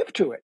time you give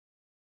to it.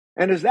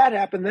 And as that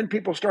happened, then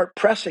people start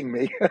pressing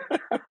me.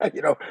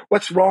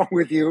 What's wrong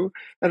with you?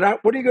 And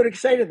what are you going to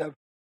say to them?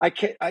 I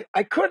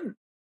couldn't.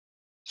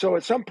 So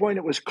at some point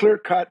it was clear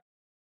cut.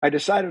 I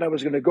decided I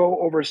was going to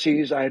go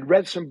overseas. I had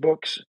read some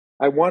books.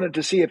 I wanted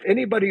to see if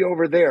anybody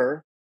over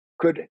there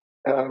could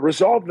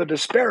resolve the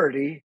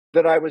disparity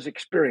that I was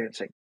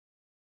experiencing.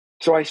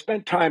 So I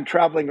spent time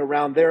traveling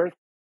around there,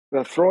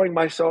 throwing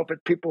myself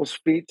at people's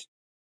feet,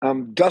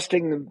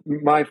 dusting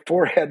my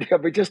forehead. I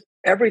mean, just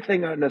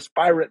everything an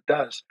aspirant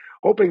does,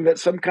 hoping that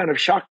some kind of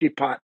Shakti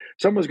pot,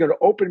 someone's going to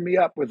open me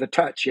up with a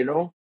touch,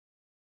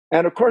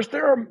 And of course,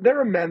 there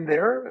are men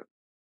there,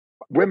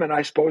 women,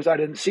 I suppose I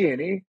didn't see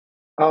any,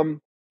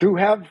 who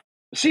have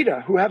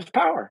Sita, who have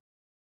power.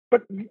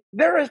 But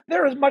they're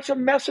as much a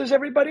mess as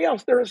everybody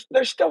else.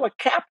 They're still a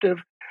captive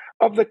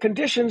of the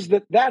conditions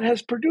that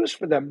has produced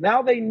for them.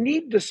 Now they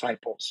need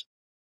disciples.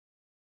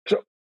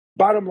 So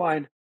bottom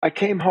line, I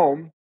came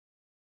home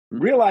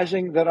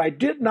realizing that I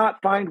did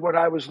not find what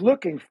I was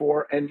looking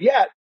for, and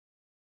yet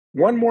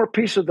one more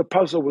piece of the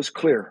puzzle was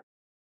clear.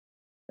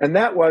 And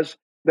that was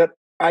that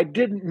I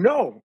didn't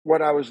know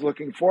what I was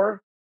looking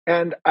for,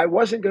 and I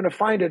wasn't going to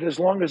find it as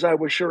long as I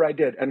was sure I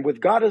did. And with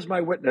God as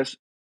my witness,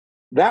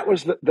 that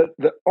was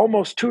the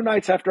almost 2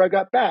 nights after I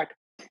got back,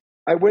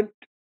 I went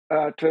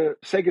to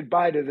say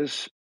goodbye to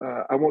this,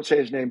 I won't say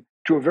his name,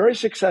 to a very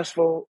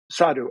successful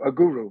sadhu, a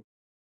guru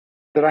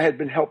that I had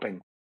been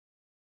helping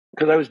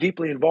because I was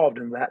deeply involved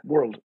in that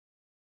world.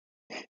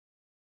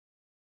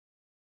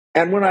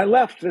 And when I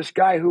left, this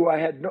guy who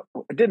I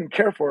didn't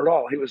care for at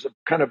all, he was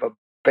kind of a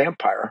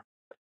vampire,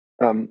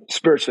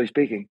 spiritually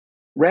speaking,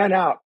 ran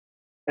out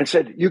and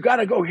said, "You got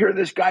to go hear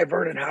this guy,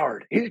 Vernon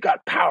Howard. He's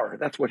got power."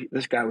 That's what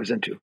this guy was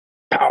into,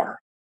 power.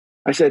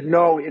 I said,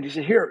 "No." And he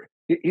said, "Here,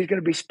 he's going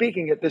to be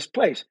speaking at this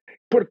place."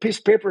 Put a piece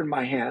of paper in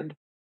my hand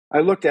I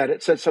looked at it,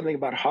 it said something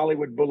about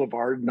Hollywood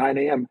Boulevard, 9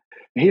 a.m.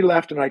 He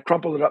left, and I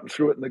crumpled it up and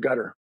threw it in the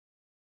gutter.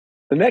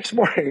 The next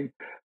morning,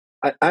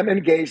 I'm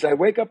engaged. I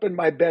wake up in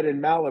my bed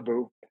in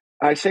Malibu.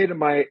 I say to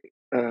my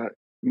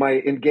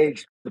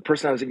the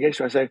person I was engaged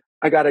to, I say,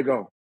 I got to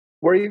go.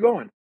 Where are you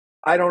going?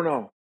 I don't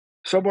know.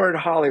 Somewhere in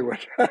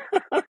Hollywood.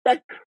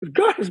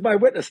 God is my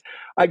witness.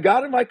 I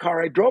got in my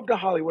car. I drove to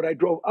Hollywood. I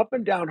drove up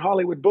and down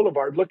Hollywood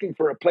Boulevard looking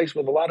for a place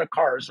with a lot of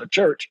cars, a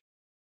church.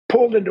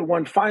 Pulled into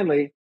one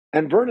finally,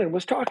 and Vernon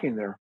was talking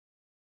there.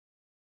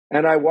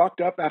 And I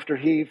walked up after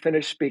he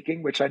finished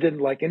speaking, which I didn't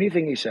like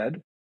anything he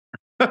said.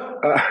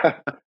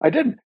 I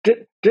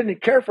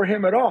didn't care for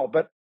him at all,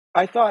 but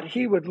I thought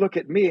he would look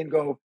at me and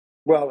go,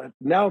 well,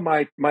 now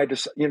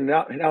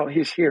now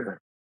he's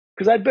here,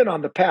 because I'd been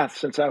on the path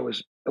since I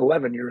was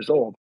 11 years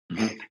old.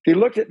 Mm-hmm. He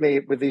looked at me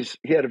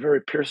he had a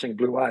very piercing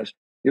blue eyes.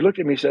 He looked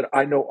at me and said,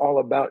 I know all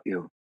about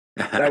you.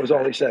 That was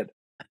all he said.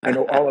 I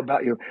know all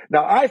about you.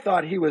 Now, I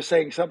thought he was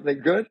saying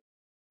something good.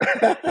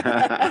 But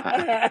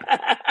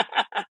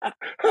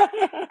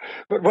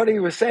what he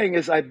was saying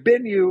is, I've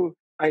been you.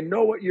 I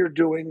know what you're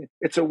doing.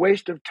 It's a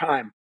waste of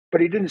time.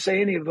 But he didn't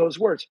say any of those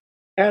words.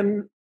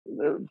 And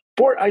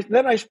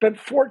then I spent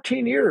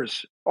 14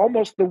 years,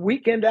 almost the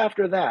weekend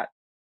after that,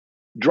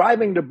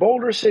 driving to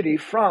Boulder City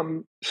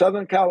from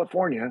Southern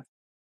California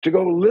to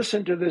go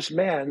listen to this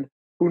man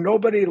who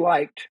nobody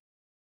liked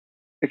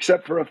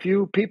except for a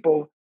few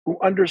people who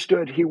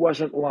understood he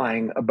wasn't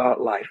lying about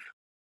life.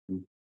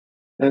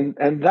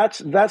 And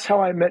that's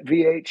how I met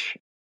VH,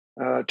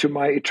 to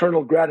my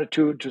eternal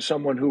gratitude to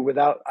someone who,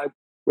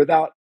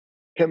 without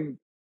him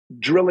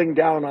drilling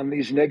down on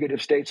these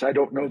negative states, I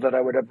don't know that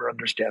I would ever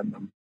understand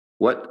them.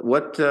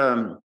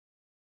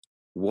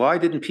 Why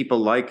didn't people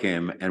like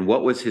him, and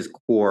what was his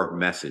core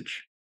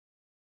message?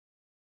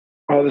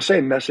 Well, the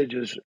same message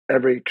as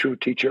every true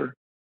teacher.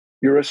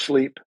 You're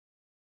asleep.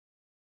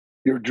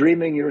 You're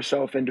dreaming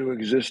yourself into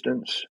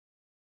existence.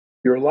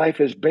 Your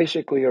life is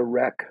basically a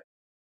wreck.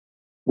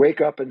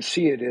 Wake up and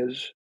see it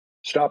is.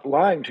 Stop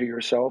lying to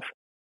yourself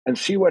and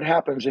see what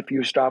happens if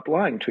you stop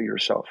lying to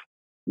yourself.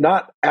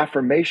 Not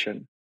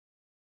affirmation.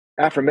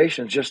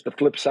 Affirmation is just the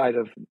flip side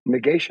of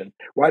negation.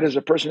 Why does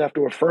a person have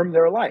to affirm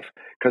their life?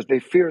 Because they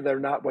fear they're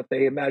not what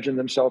they imagine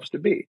themselves to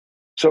be.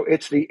 So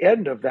it's the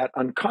end of that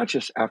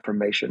unconscious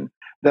affirmation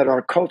that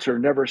our culture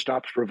never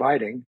stops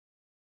providing.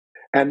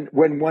 And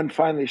when one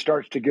finally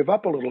starts to give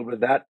up a little bit of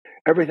that,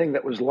 everything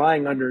that was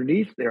lying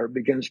underneath there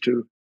begins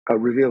to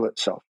reveal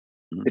itself.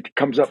 Mm-hmm. It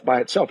comes up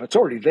by itself. It's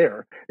already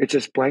there. It's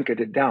just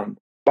blanketed down,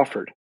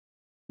 buffered.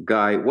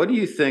 Guy, what do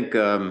you think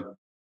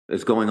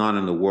is going on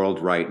in the world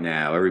right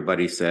now?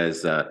 Everybody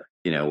says,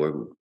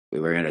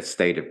 we're in a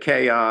state of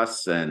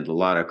chaos and a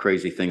lot of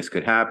crazy things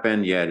could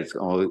happen, yet it's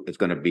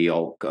going to be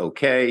all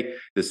okay.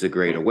 This is a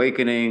great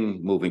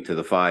awakening, moving to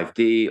the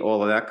 5D,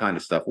 all of that kind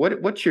of stuff.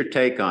 What's your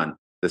take on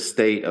the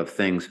state of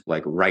things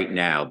like right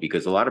now?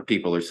 Because a lot of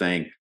people are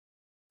saying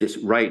this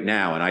right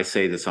now, and I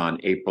say this on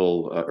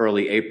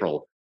early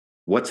April,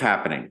 what's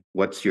happening?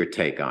 What's your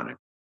take on it?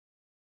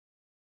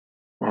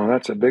 Well,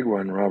 that's a big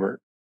one, Robert.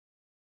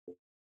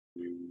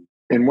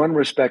 In one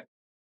respect,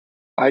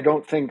 I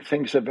don't think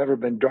things have ever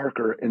been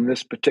darker in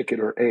this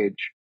particular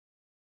age.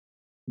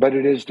 But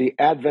it is the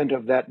advent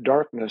of that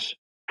darkness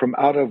from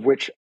out of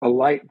which a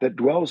light that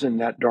dwells in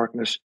that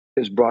darkness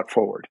is brought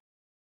forward.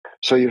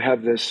 So you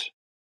have this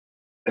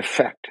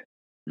effect.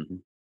 Mm-hmm.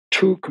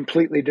 Two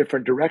completely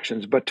different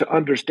directions. But to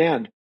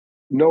understand,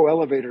 no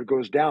elevator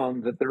goes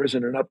down that there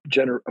isn't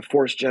a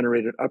force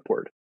generated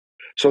upward.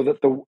 So that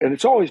and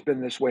it's always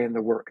been this way in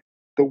the work.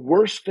 The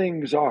worse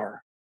things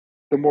are,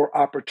 the more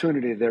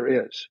opportunity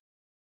there is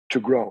to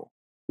grow.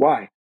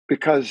 Why?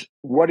 Because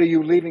what are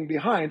you leaving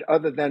behind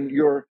other than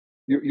you're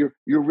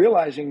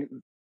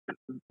realizing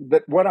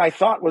that what I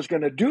thought was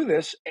going to do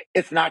this,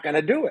 it's not going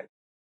to do it.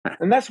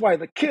 And that's why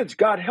the kids,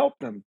 God help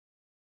them,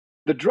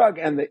 the drug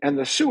and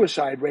the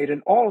suicide rate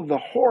and all of the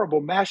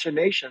horrible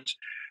machinations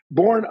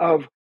born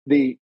of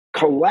the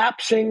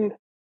collapsing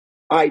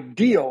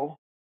ideal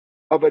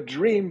of a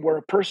dream where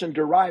a person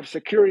derives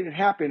security and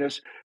happiness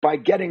by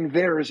getting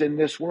theirs in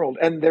this world.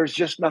 And there's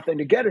just nothing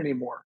to get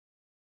anymore.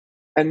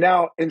 And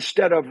now,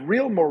 instead of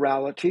real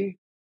morality,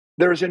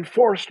 there's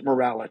enforced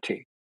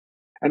morality.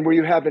 And where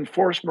you have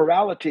enforced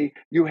morality,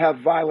 you have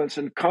violence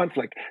and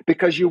conflict,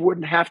 because you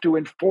wouldn't have to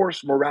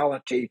enforce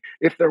morality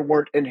if there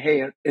weren't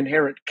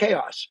inherent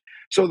chaos.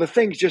 So the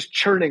thing's just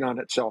churning on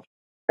itself.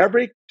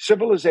 Every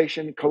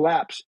civilization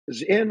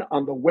collapses in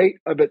on the weight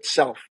of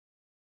itself.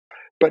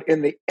 But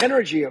in the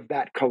energy of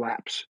that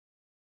collapse,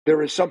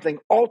 there is something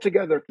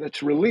altogether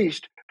that's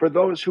released for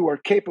those who are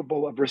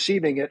capable of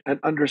receiving it and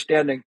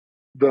understanding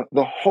the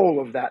whole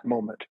of that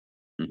moment.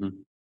 Mm-hmm.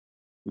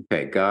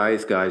 Okay,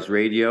 Guys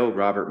Radio,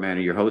 Robert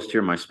Manny, your host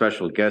here. My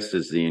special guest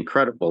is the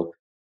incredible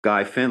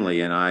Guy Finley,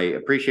 and I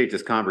appreciate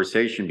this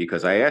conversation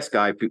because I asked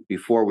Guy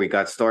before we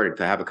got started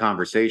to have a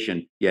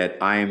conversation, yet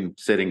I am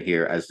sitting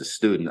here as the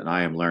student and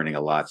I am learning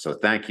a lot. So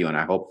thank you, and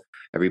I hope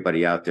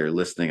everybody out there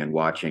listening and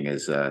watching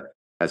has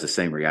the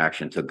same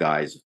reaction to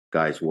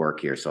Guy's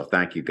work here. So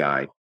thank you,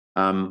 Guy.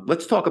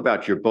 Let's talk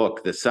about your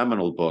book, the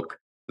seminal book,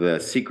 The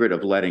Secret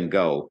of Letting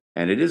Go.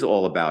 And it is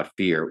all about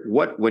fear.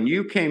 When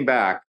you came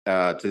back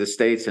to the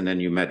States and then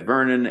you met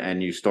Vernon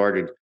and you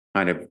started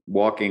kind of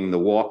walking the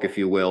walk, if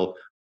you will,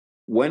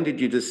 when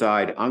did you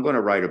decide, I'm going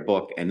to write a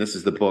book and this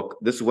is the book,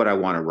 this is what I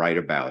want to write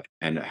about?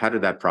 And how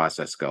did that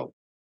process go?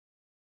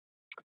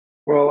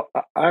 Well,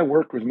 I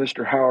worked with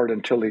Mr. Howard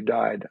until he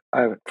died.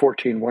 I had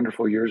 14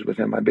 wonderful years with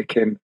him. I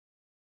became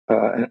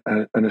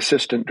an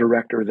assistant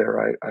director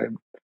there. I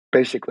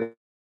basically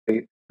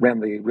ran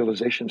the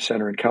Realization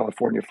Center in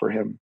California for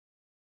him.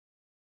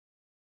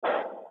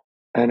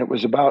 And it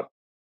was about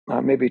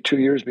maybe 2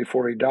 years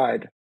before he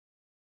died.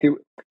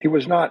 He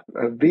was not,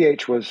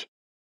 VH was,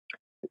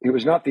 he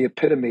was not the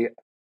epitome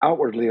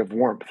outwardly of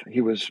warmth.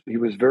 He was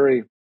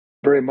very,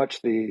 very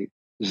much the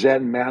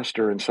Zen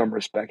master in some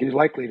respect. He's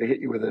likely to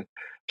hit you with a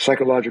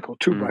psychological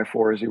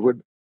 2x4 as he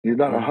would. He's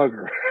not a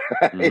hugger.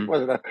 He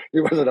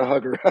wasn't a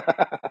hugger.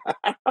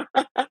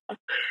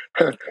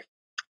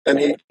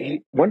 And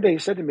he one day he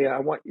said to me, I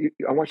want you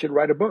to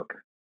write a book.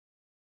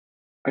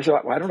 I said,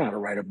 well, I don't know how to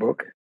write a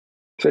book.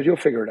 He said, you'll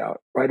figure it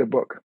out. Write a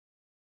book.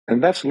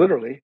 And that's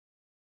literally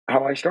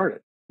how I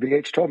started.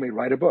 VH told me,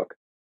 write a book.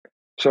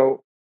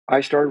 So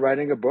I started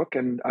writing a book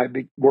and I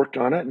worked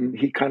on it, and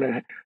he kind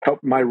of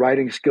helped my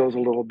writing skills a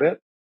little bit.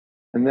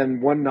 And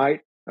then one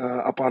night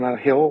up on a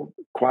hill,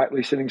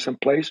 quietly sitting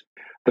someplace,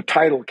 the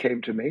title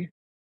came to me,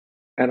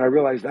 and I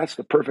realized that's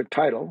the perfect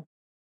title.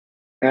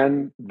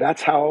 And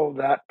that's how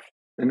that,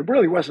 and it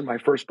really wasn't my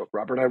first book,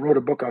 Robert. I wrote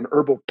a book on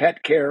herbal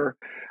pet care.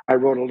 I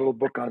wrote a little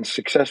book on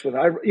success with,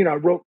 I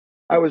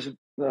was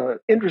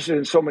interested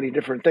in so many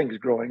different things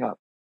growing up.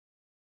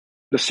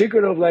 The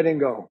Secret of Letting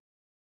Go.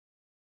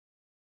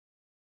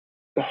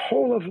 The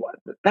whole of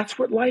life, that's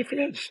what life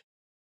is.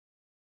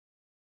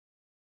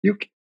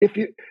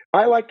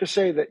 I like to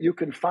say that you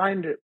can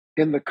find it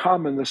in the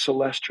common, the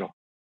celestial.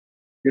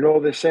 You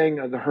know the saying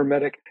of the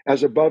Hermetic,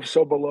 as above,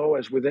 so below,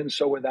 as within,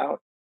 so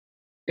without.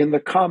 In the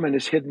common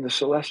is hidden the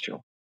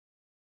celestial.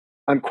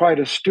 I'm quite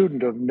a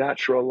student of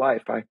natural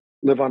life. I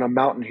live on a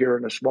mountain here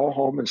in a small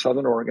home in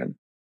Southern Oregon,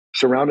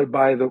 surrounded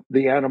by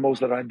the animals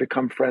that I've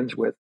become friends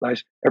with. I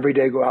every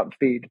day go out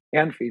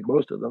and feed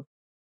most of them.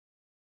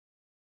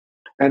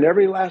 And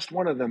every last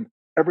one of them,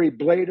 every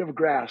blade of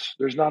grass,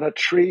 there's not a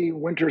tree,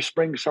 winter,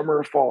 spring, summer,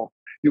 or fall.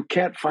 You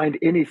can't find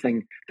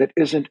anything that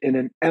isn't in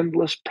an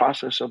endless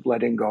process of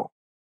letting go.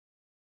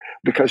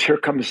 Because here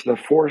comes the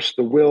force,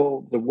 the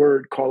will, the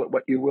word, call it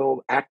what you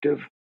will,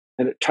 active,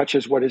 and it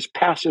touches what is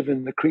passive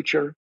in the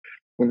creature.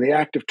 When the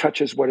active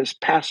touches what is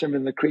passive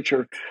in the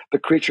creature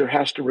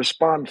has to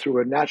respond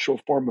through a natural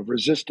form of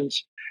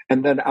resistance,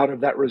 and then out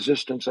of that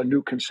resistance, a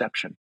new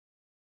conception.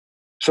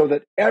 So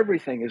that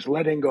everything is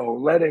letting go,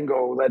 letting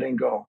go, letting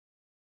go.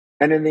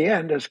 And in the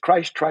end, as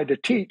Christ tried to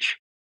teach,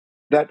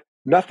 that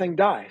nothing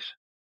dies.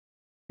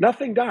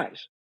 Nothing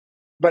dies.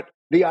 But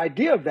the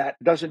idea of that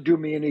doesn't do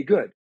me any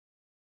good.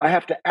 I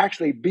have to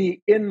actually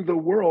be in the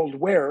world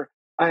where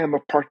I am a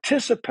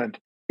participant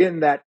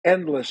in that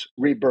endless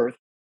rebirth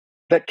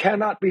that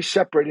cannot be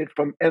separated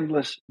from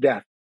endless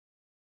death.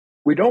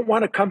 We don't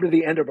want to come to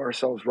the end of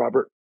ourselves,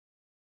 Robert.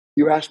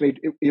 You asked me,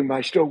 am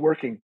I still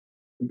working?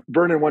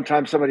 Vernon, one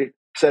time somebody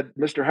said,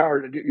 Mr.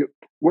 Howard,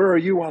 where are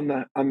you on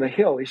the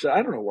hill? He said,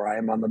 I don't know where I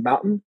am on the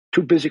mountain.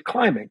 Too busy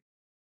climbing.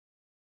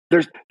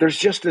 There's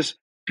just this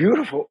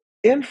beautiful,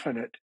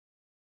 infinite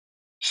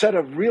set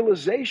of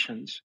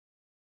realizations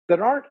that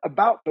aren't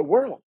about the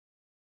world,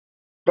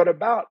 but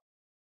about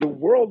the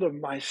world of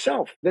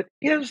myself that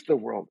is the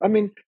world. I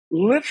mean,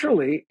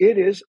 literally, it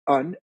is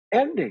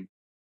unending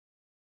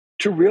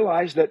to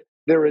realize that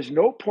there is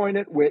no point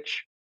at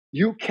which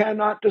you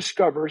cannot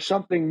discover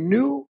something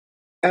new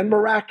and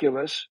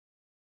miraculous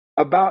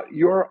about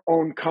your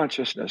own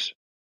consciousness.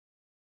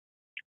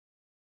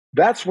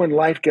 That's when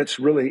life gets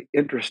really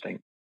interesting.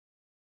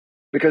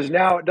 Because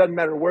now it doesn't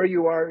matter where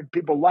you are.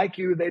 People like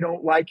you, they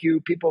don't like you.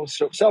 People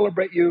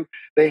celebrate you,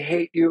 they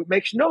hate you. It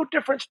makes no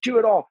difference to you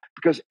at all.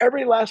 Because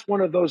every last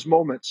one of those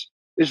moments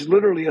is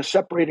literally a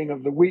separating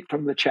of the wheat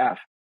from the chaff.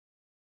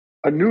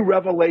 A new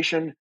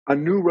revelation, a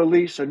new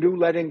release, a new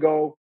letting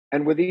go.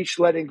 And with each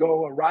letting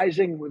go, a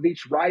rising, with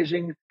each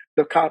rising,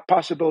 the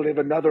possibility of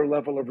another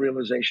level of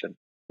realization.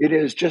 It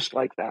is just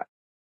like that.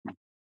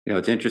 You know,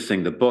 it's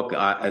interesting. The book,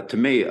 to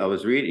me, I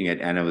was reading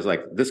it and it was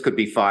like, this could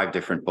be 5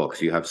 different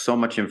books. You have so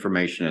much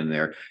information in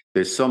there.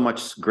 There's so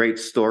much great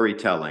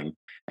storytelling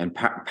and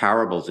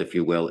parables, if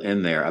you will,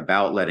 in there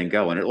about letting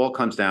go. And it all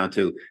comes down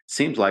to,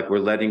 seems like we're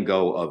letting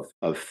go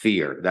of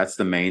fear. That's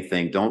the main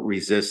thing. Don't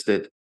resist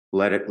it.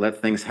 Let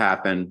things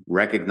happen.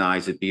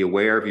 Recognize it. Be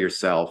aware of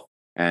yourself,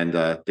 and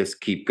just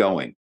keep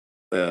going.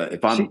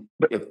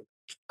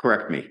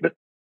 Correct me. But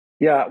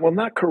yeah, well,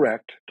 not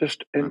correct.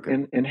 Just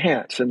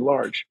enhance,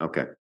 enlarge.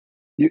 Okay.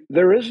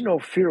 There is no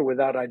fear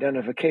without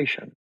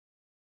identification.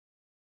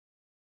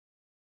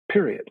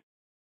 Period.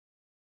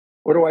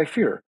 What do I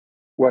fear?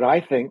 What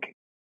I think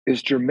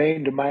is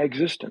germane to my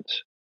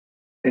existence.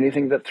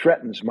 Anything that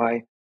threatens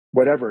my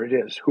whatever it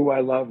is, who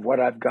I love,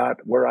 what I've got,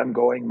 where I'm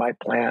going, my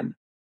plan.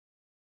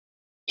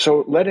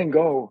 So letting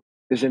go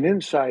is an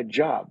inside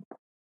job,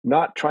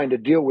 not trying to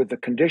deal with the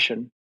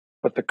condition,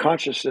 but the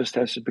consciousness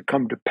has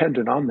become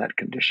dependent on that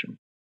condition.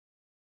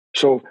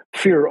 So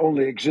fear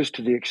only exists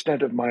to the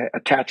extent of my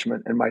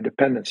attachment and my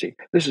dependency.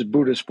 This is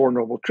Buddha's Four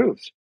Noble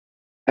Truths.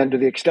 And to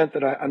the extent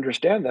that I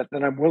understand that,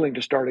 then I'm willing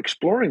to start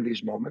exploring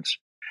these moments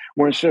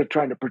where instead of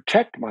trying to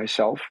protect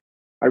myself,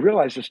 I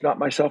realize it's not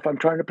myself I'm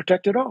trying to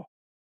protect at all.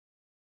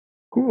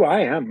 Who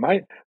I am,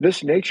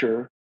 this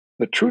nature,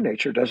 the true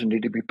nature, doesn't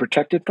need to be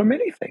protected from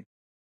anything.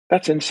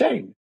 That's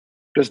insane.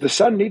 Does the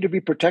sun need to be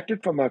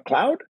protected from a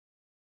cloud?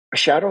 A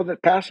shadow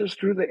that passes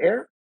through the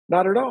air?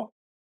 Not at all.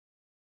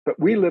 But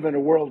we live in a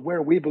world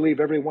where we believe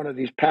every one of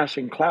these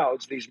passing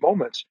clouds, these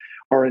moments,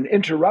 are an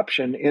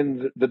interruption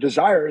in the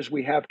desires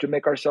we have to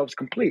make ourselves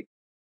complete.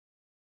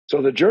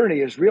 So the journey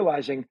is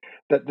realizing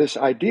that this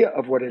idea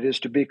of what it is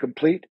to be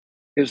complete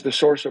is the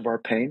source of our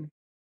pain.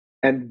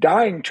 And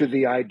dying to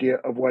the idea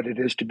of what it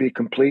is to be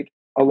complete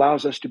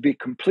allows us to be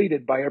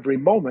completed by every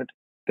moment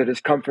that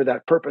has come for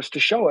that purpose to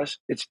show us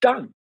it's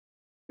done.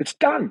 It's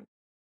done.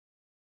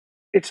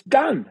 It's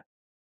done.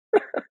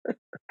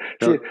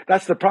 See,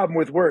 that's the problem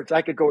with words.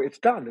 I could go, it's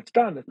done, it's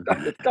done, it's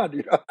done, it's done.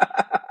 You know?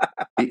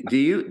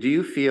 Do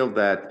you feel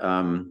that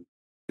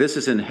this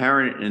is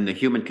inherent in the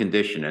human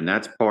condition, and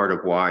that's part of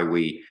why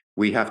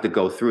we have to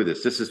go through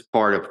this? This is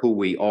part of who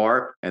we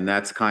are, and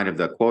that's kind of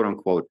the quote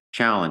unquote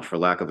challenge, for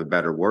lack of a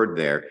better word,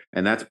 there.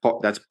 And that's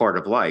part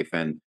of life.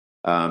 And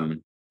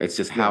it's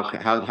just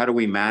how do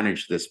we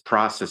manage this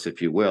process,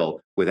 if you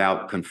will,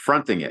 without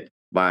confronting it,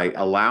 by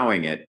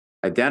allowing it,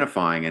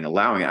 identifying and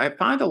allowing it. I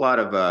find a lot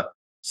of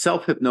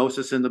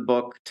self-hypnosis in the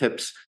book,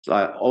 tips,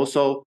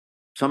 also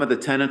some of the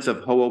tenets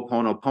of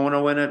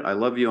Ho'oponopono in it. I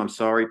love you, I'm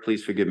sorry,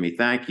 please forgive me,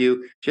 thank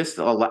you. Just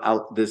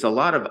there's a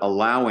lot of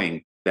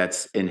allowing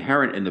that's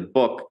inherent in the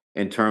book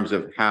in terms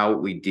of how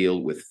we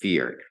deal with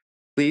fear.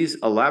 Please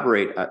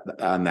elaborate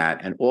on that,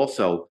 and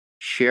also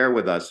share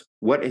with us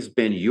what has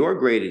been your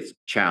greatest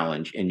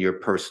challenge in your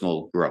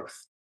personal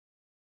growth.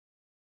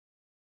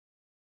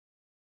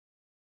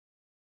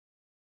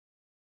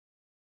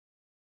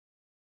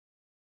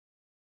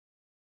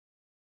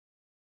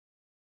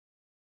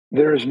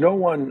 There is no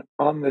one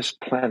on this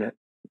planet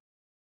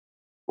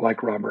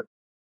like Robert,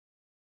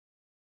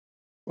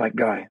 like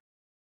Guy,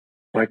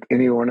 like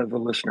any one of the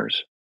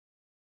listeners.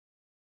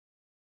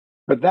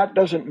 But that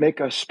doesn't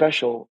make us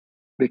special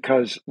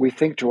because we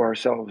think to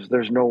ourselves,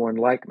 there's no one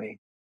like me.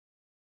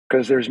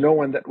 Because there's no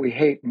one that we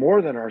hate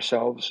more than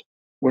ourselves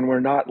when we're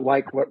not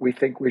like what we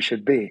think we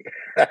should be.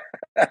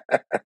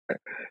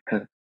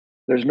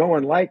 There's no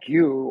one like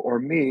you or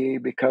me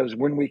because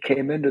when we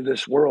came into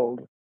this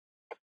world,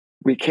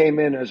 we came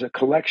in as a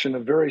collection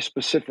of very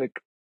specific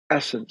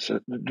essence,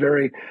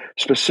 very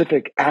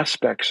specific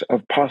aspects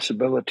of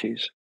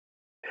possibilities,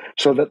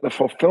 so that the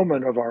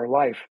fulfillment of our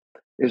life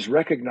is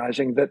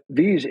recognizing that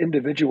these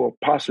individual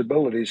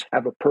possibilities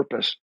have a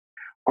purpose.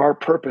 Our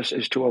purpose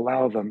is to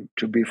allow them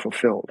to be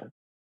fulfilled.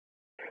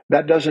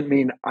 That doesn't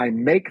mean I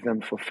make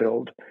them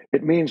fulfilled.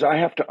 It means I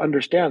have to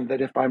understand that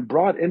if I'm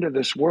brought into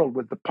this world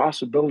with the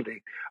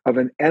possibility of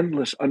an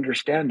endless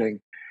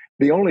understanding,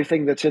 the only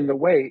thing that's in the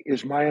way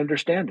is my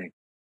understanding.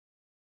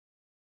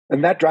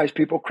 And that drives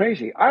people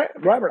crazy.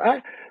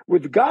 Robert,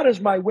 with God as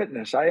my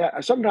witness,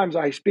 sometimes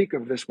I speak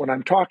of this when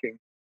I'm talking.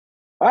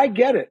 I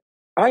get it.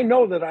 I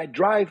know that I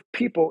drive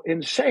people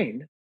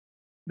insane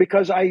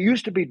because I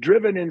used to be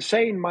driven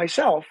insane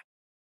myself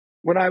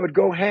when I would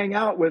go hang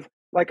out with,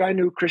 like I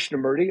knew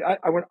Krishnamurti.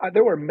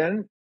 There were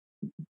men,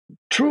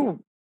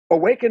 true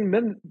awakened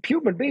men,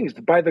 human beings,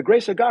 by the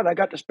grace of God, I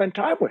got to spend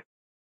time with.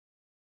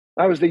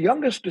 I was the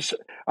youngest,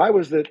 I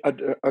was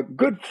a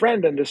good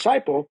friend and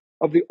disciple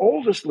of the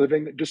oldest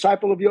living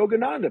disciple of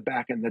Yogananda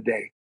back in the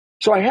day.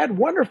 So I had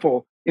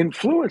wonderful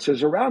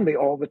influences around me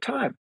all the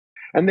time.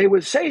 And they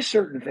would say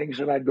certain things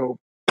and I'd go,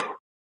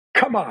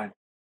 come on,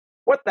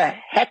 what the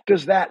heck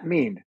does that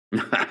mean?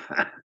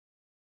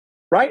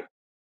 Right?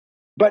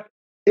 But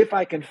if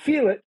I can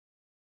feel it,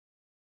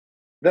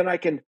 then I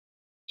can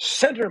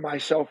center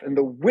myself in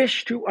the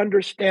wish to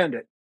understand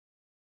it.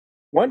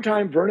 One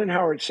time, Vernon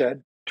Howard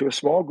said to a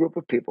small group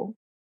of people,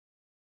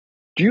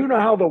 do you know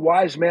how the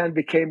wise man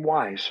became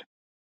wise?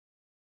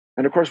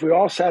 And of course, we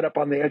all sat up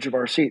on the edge of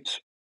our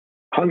seats,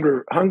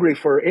 hungry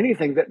for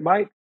anything that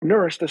might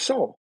nourish the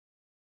soul,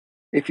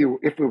 if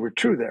we were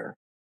true there.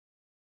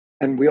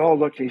 And we all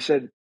looked, and he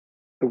said,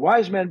 the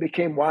wise man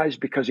became wise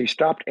because he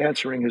stopped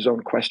answering his own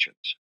questions.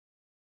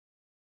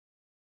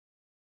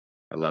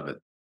 I love it.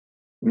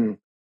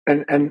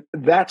 And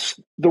that's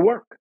the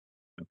work.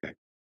 Okay.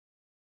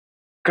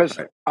 Because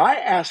I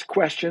ask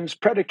questions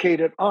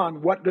predicated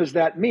on what does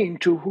that mean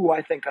to who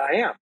I think I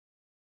am.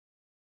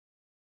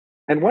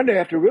 And one day I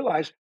have to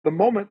realize the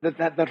moment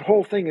that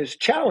whole thing is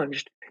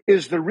challenged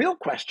is the real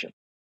question.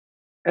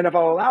 And if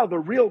I'll allow the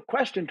real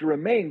question to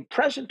remain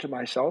present to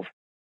myself,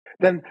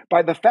 then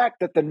by the fact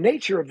that the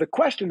nature of the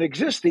question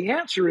exists, the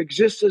answer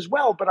exists as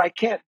well, but I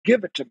can't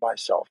give it to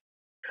myself.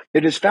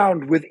 It is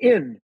found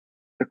within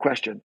the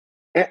question.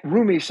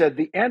 Rumi said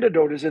the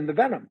antidote is in the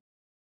venom.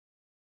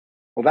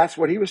 Well, that's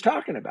what he was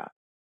talking about.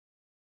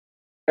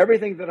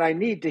 Everything that I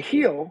need to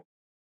heal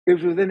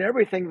is within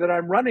everything that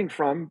I'm running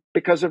from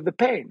because of the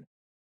pain.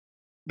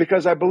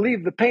 Because I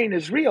believe the pain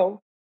is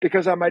real,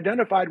 because I'm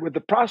identified with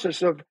the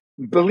process of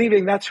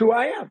believing that's who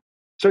I am.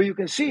 So you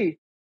can see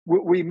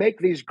we make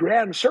these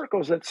grand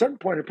circles. At some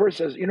point, a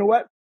person says, you know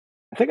what?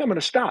 I think I'm going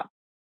to stop.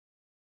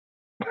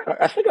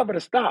 I think I'm going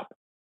to stop.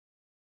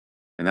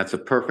 And that's a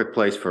perfect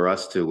place for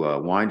us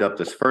to wind up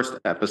this first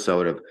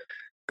episode of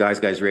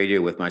Guys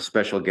Radio with my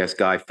special guest,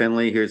 Guy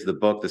Finley. Here's the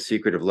book, The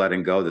Secret of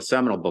Letting Go, the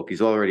seminal book.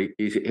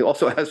 He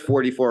also has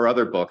 44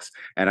 other books.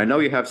 And I know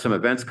you have some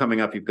events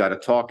coming up. You've got a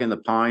talk in the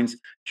Pines,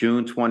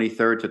 June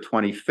 23rd to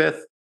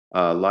 25th,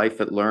 Life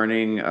at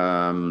Learning.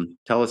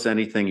 Tell us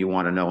anything you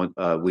want to know.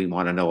 We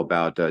want to know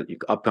about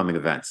upcoming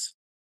events.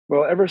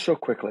 Well, ever so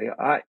quickly,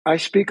 I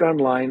speak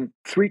online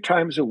 3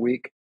 times a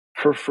week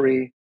for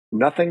free,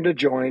 nothing to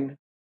join.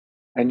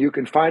 And you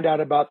can find out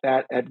about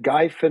that at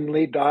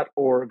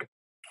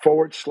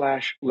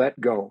guyfinley.org/let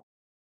go.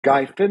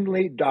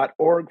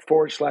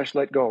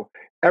 guyfinley.org/let go.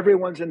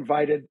 Everyone's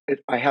invited.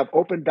 I have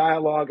open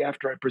dialogue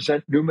after I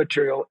present new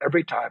material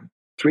every time,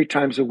 3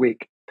 times a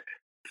week.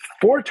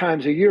 4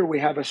 times a year, we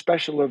have a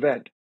special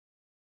event.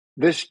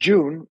 This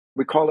June,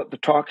 we call it the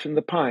Talks in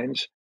the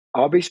Pines.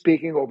 I'll be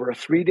speaking over a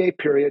 3-day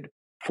period,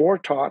 4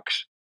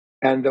 talks,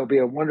 and there'll be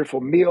a wonderful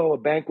meal, a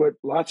banquet,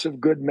 lots of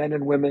good men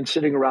and women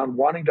sitting around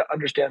wanting to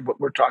understand what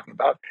we're talking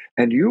about.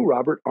 And you,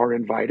 Robert, are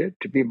invited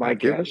to be my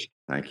guest.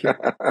 Thank you.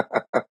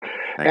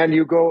 And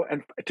you go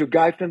to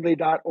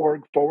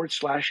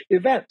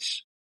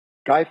guyfinley.org/events.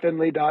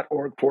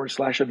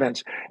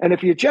 guyfinley.org/events. And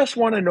if you just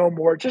want to know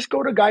more, just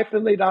go to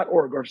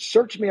guyfinley.org or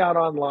search me out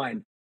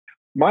online.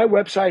 My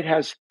website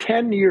has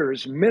 10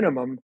 years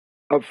minimum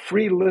of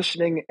free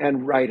listening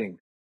and writing.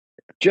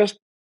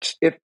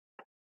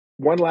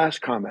 One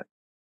last comment.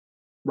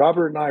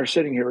 Robert and I are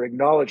sitting here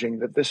acknowledging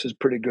that this is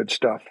pretty good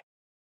stuff,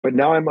 but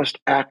now I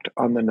must act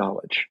on the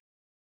knowledge.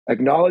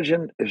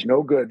 Acknowledging is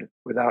no good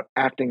without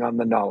acting on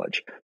the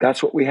knowledge.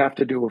 That's what we have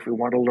to do if we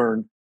want to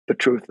learn the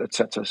truth that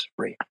sets us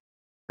free.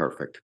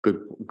 Perfect.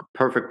 Good.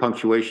 Perfect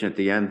punctuation at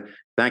the end.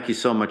 Thank you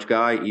so much,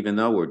 Guy. Even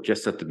though we're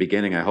just at the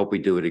beginning, I hope we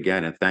do it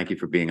again. And thank you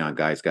for being on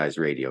Guys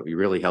Radio. You're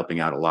really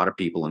helping out a lot of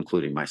people,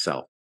 including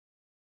myself.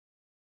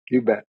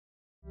 You bet.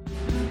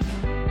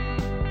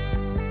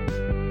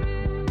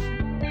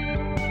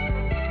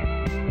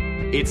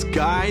 It's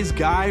Guys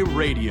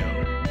Radio.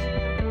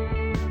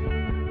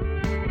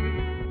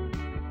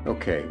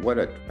 Okay, what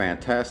a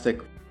fantastic,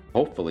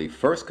 hopefully,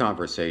 first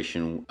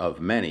conversation of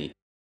many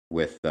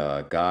with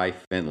Guy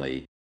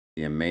Finley,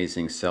 the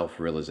amazing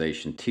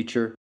self-realization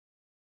teacher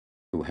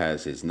who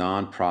has his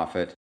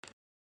nonprofit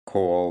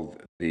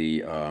called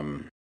the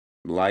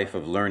Life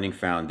of Learning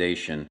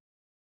Foundation,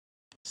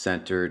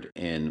 centered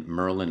in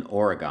Merlin,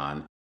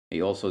 Oregon.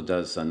 He also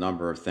does a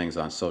number of things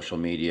on social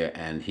media,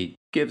 and he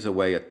gives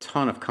away a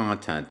ton of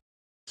content.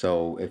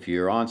 So if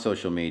you're on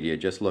social media,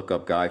 just look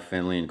up Guy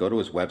Finley and go to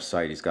his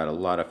website. He's got a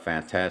lot of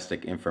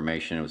fantastic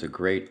information. It was a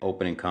great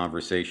opening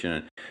conversation.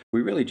 And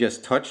we really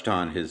just touched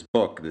on his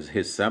book,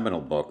 his seminal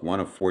book, one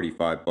of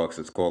 45 books.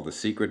 It's called The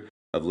Secret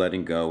of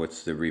Letting Go.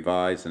 It's the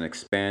revised and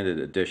expanded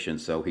edition,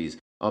 so he's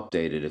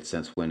updated it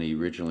since when he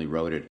originally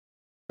wrote it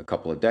a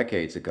couple of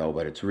decades ago.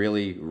 But it's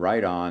really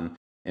right on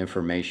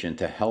information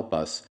to help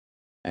us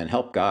and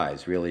help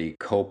guys really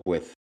cope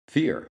with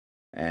fear,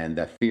 and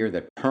that fear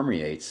that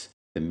permeates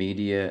the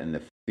media and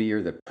the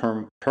fear that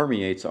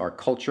permeates our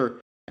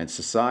culture and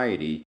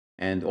society,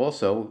 and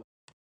also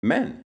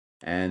men.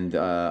 And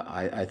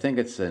I think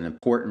it's an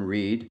important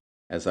read.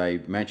 As I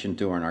mentioned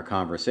during our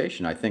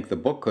conversation, I think the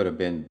book could have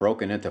been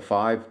broken into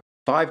five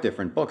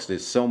different books.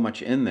 There's so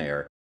much in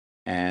there,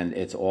 and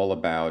it's all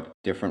about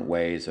different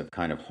ways of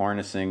kind of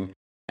harnessing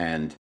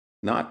and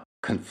not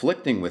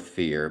conflicting with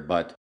fear,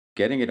 but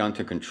getting it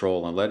under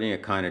control and letting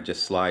it kind of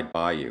just slide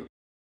by you.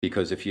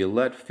 Because if you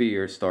let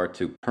fear start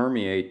to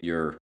permeate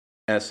your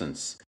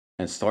essence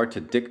and start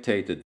to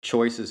dictate the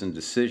choices and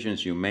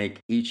decisions you make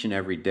each and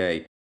every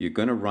day, you're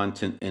going to run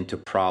into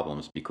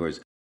problems,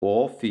 because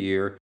all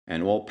fear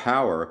and all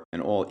power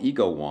and all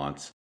ego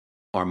wants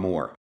are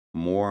more,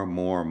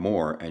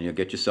 and you'll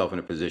get yourself in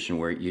a position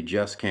where you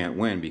just can't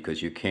win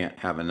because you can't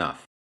have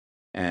enough.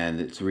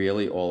 And it's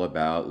really all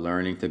about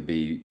learning to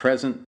be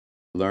present,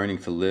 learning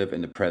to live in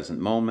the present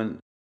moment,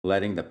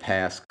 letting the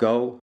past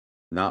go,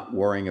 not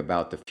worrying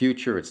about the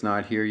future. It's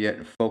not here yet,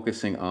 and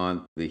focusing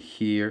on the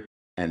here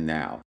and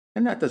now.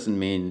 And that doesn't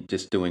mean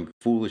just doing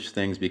foolish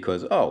things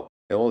because, all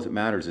that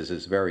matters is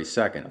this very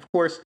second. Of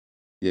course,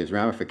 there's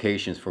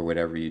ramifications for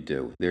whatever you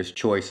do. There's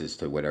choices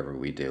to whatever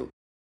we do.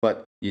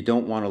 But you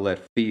don't want to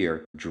let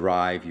fear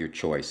drive your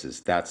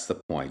choices. That's the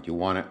point. You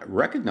want to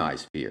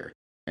recognize fear,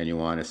 and you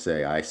want to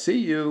say, I see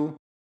you,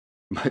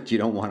 but you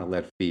don't want to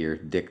let fear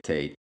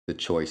dictate the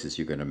choices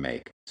you're going to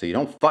make. So you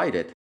don't fight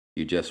it.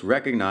 You just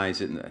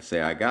recognize it and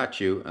say, I got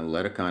you, and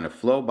let it kind of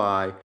flow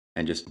by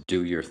and just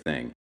do your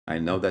thing. I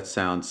know that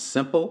sounds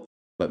simple,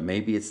 but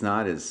maybe it's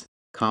not as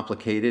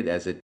complicated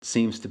as it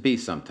seems to be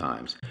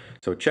sometimes.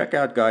 So check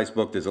out Guy's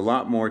book. There's a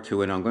lot more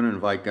to it. I'm going to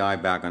invite Guy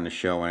back on the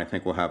show, and I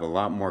think we'll have a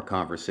lot more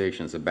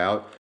conversations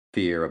about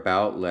fear,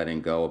 about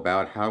letting go,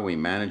 about how we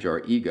manage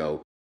our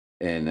ego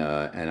and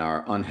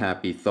our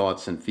unhappy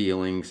thoughts and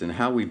feelings, and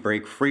how we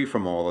break free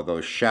from all of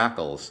those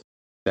shackles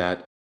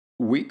that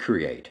we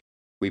create.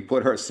 We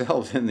put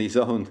ourselves in these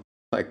own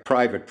like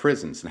private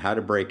prisons, and how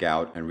to break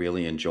out and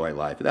really enjoy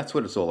life. That's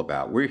what it's all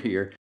about. We're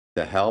here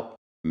to help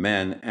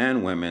men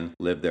and women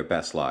live their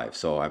best lives.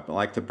 So I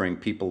like to bring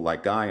people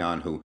like Guy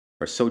on who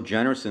are so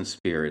generous in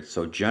spirit,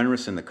 so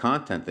generous in the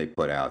content they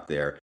put out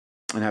there,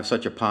 and have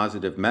such a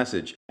positive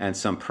message and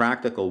some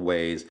practical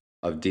ways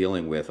of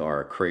dealing with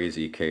our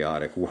crazy,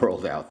 chaotic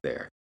world out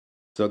there.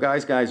 So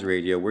Guys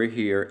Radio, we're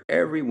here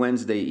every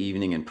Wednesday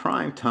evening in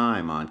prime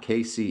time on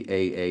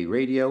KCAA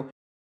Radio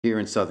here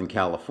in Southern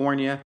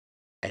California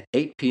at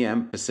 8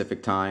 p.m.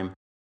 Pacific Time,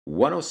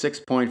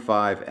 106.5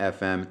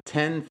 FM,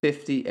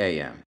 1050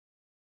 AM.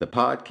 The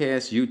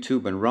podcast,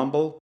 YouTube, and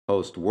Rumble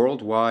host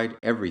worldwide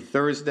every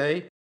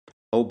Thursday.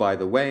 Oh, by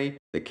the way,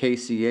 the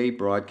KCA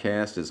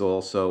broadcast is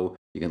also,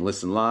 you can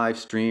listen live,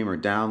 stream, or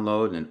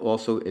download, and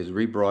also is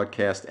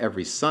rebroadcast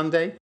every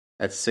Sunday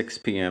at 6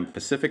 p.m.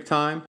 Pacific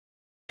Time.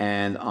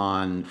 And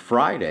on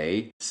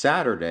Friday,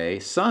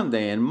 Saturday,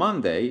 Sunday, and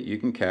Monday, you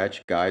can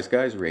catch Guys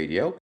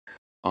Radio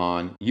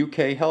on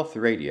UK Health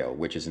Radio,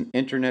 which is an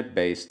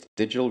internet-based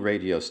digital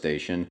radio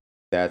station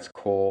that's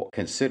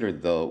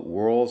considered the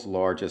world's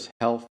largest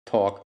health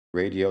talk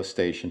radio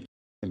station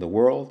in the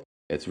world.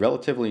 It's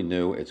relatively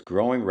new. It's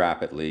growing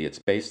rapidly. It's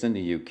based in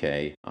the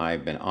UK.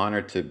 I've been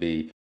honored to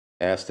be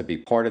asked to be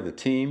part of the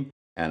team,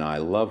 and I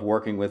love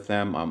working with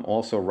them. I'm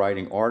also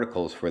writing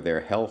articles for their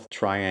Health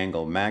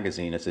Triangle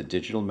magazine. It's a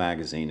digital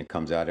magazine. It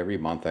comes out every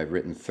month. I've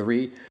written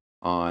 3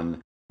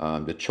 on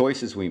the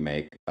choices we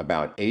make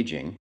about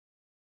aging,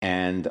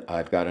 and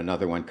I've got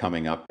another one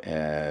coming up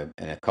in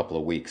a couple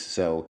of weeks.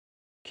 So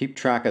keep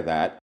track of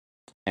that.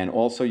 And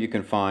also you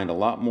can find a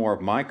lot more of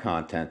my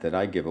content that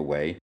I give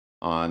away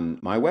on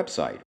my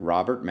website,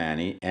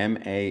 robertmanni,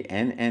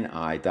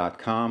 MANNI.com.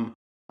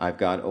 I've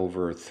got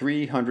over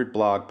 300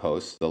 blog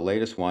posts. The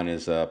latest one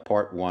is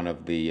part 1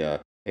 of the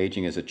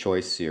Aging as a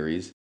Choice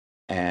series.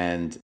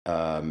 And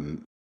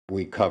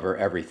we cover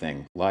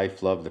everything: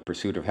 life, love, the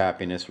pursuit of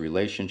happiness,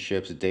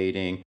 relationships,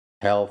 dating,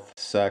 health,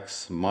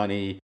 sex,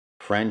 money,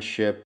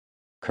 friendship,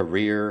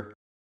 career,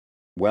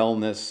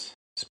 wellness,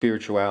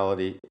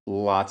 spirituality,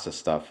 lots of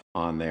stuff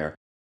on there.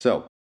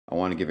 So I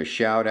want to give a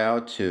shout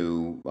out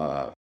to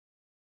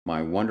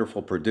my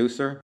wonderful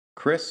producer,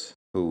 Chris,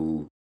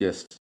 who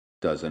just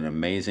does an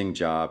amazing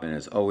job and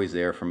is always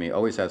there for me,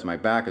 always has my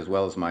back, as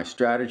well as my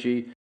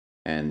strategy,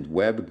 and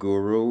web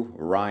guru,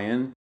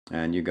 Ryan.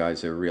 And you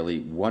guys are really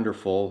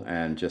wonderful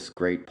and just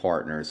great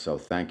partners. So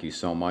thank you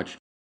so much.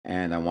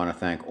 And I want to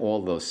thank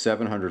all those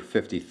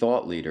 750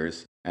 thought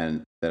leaders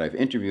and that I've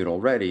interviewed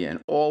already, and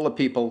all the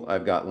people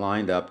I've got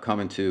lined up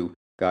coming to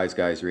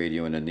Guys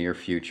Radio in the near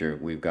future.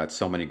 We've got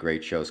so many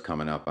great shows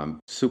coming up. I'm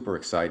super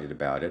excited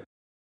about it.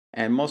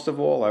 And most of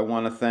all, I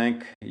want to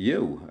thank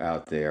you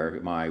out there,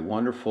 my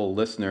wonderful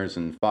listeners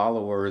and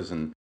followers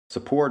and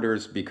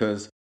supporters,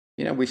 because,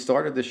 we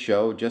started the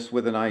show just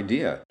with an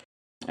idea.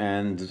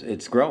 And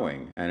it's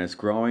growing, and it's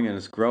growing, and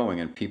it's growing,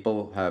 and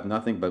people have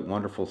nothing but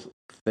wonderful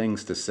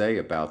things to say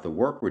about the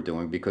work we're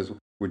doing, because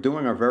we're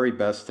doing our very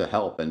best to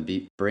help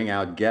and bring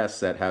out guests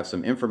that have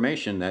some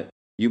information that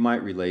you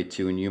might relate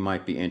to and you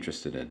might be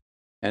interested in.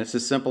 And it's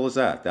as simple as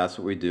that. That's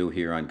what we do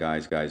here on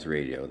Guys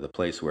Radio, the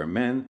place where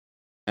men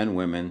and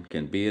women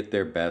can be at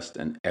their best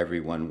and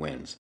everyone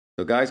wins.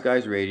 So Guys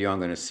Radio, I'm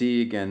going to see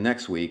you again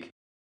next week.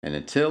 And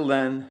until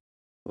then,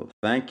 well,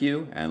 thank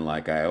you. And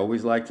like I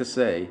always like to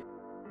say,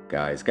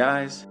 guys,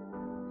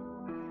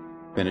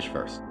 finish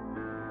first.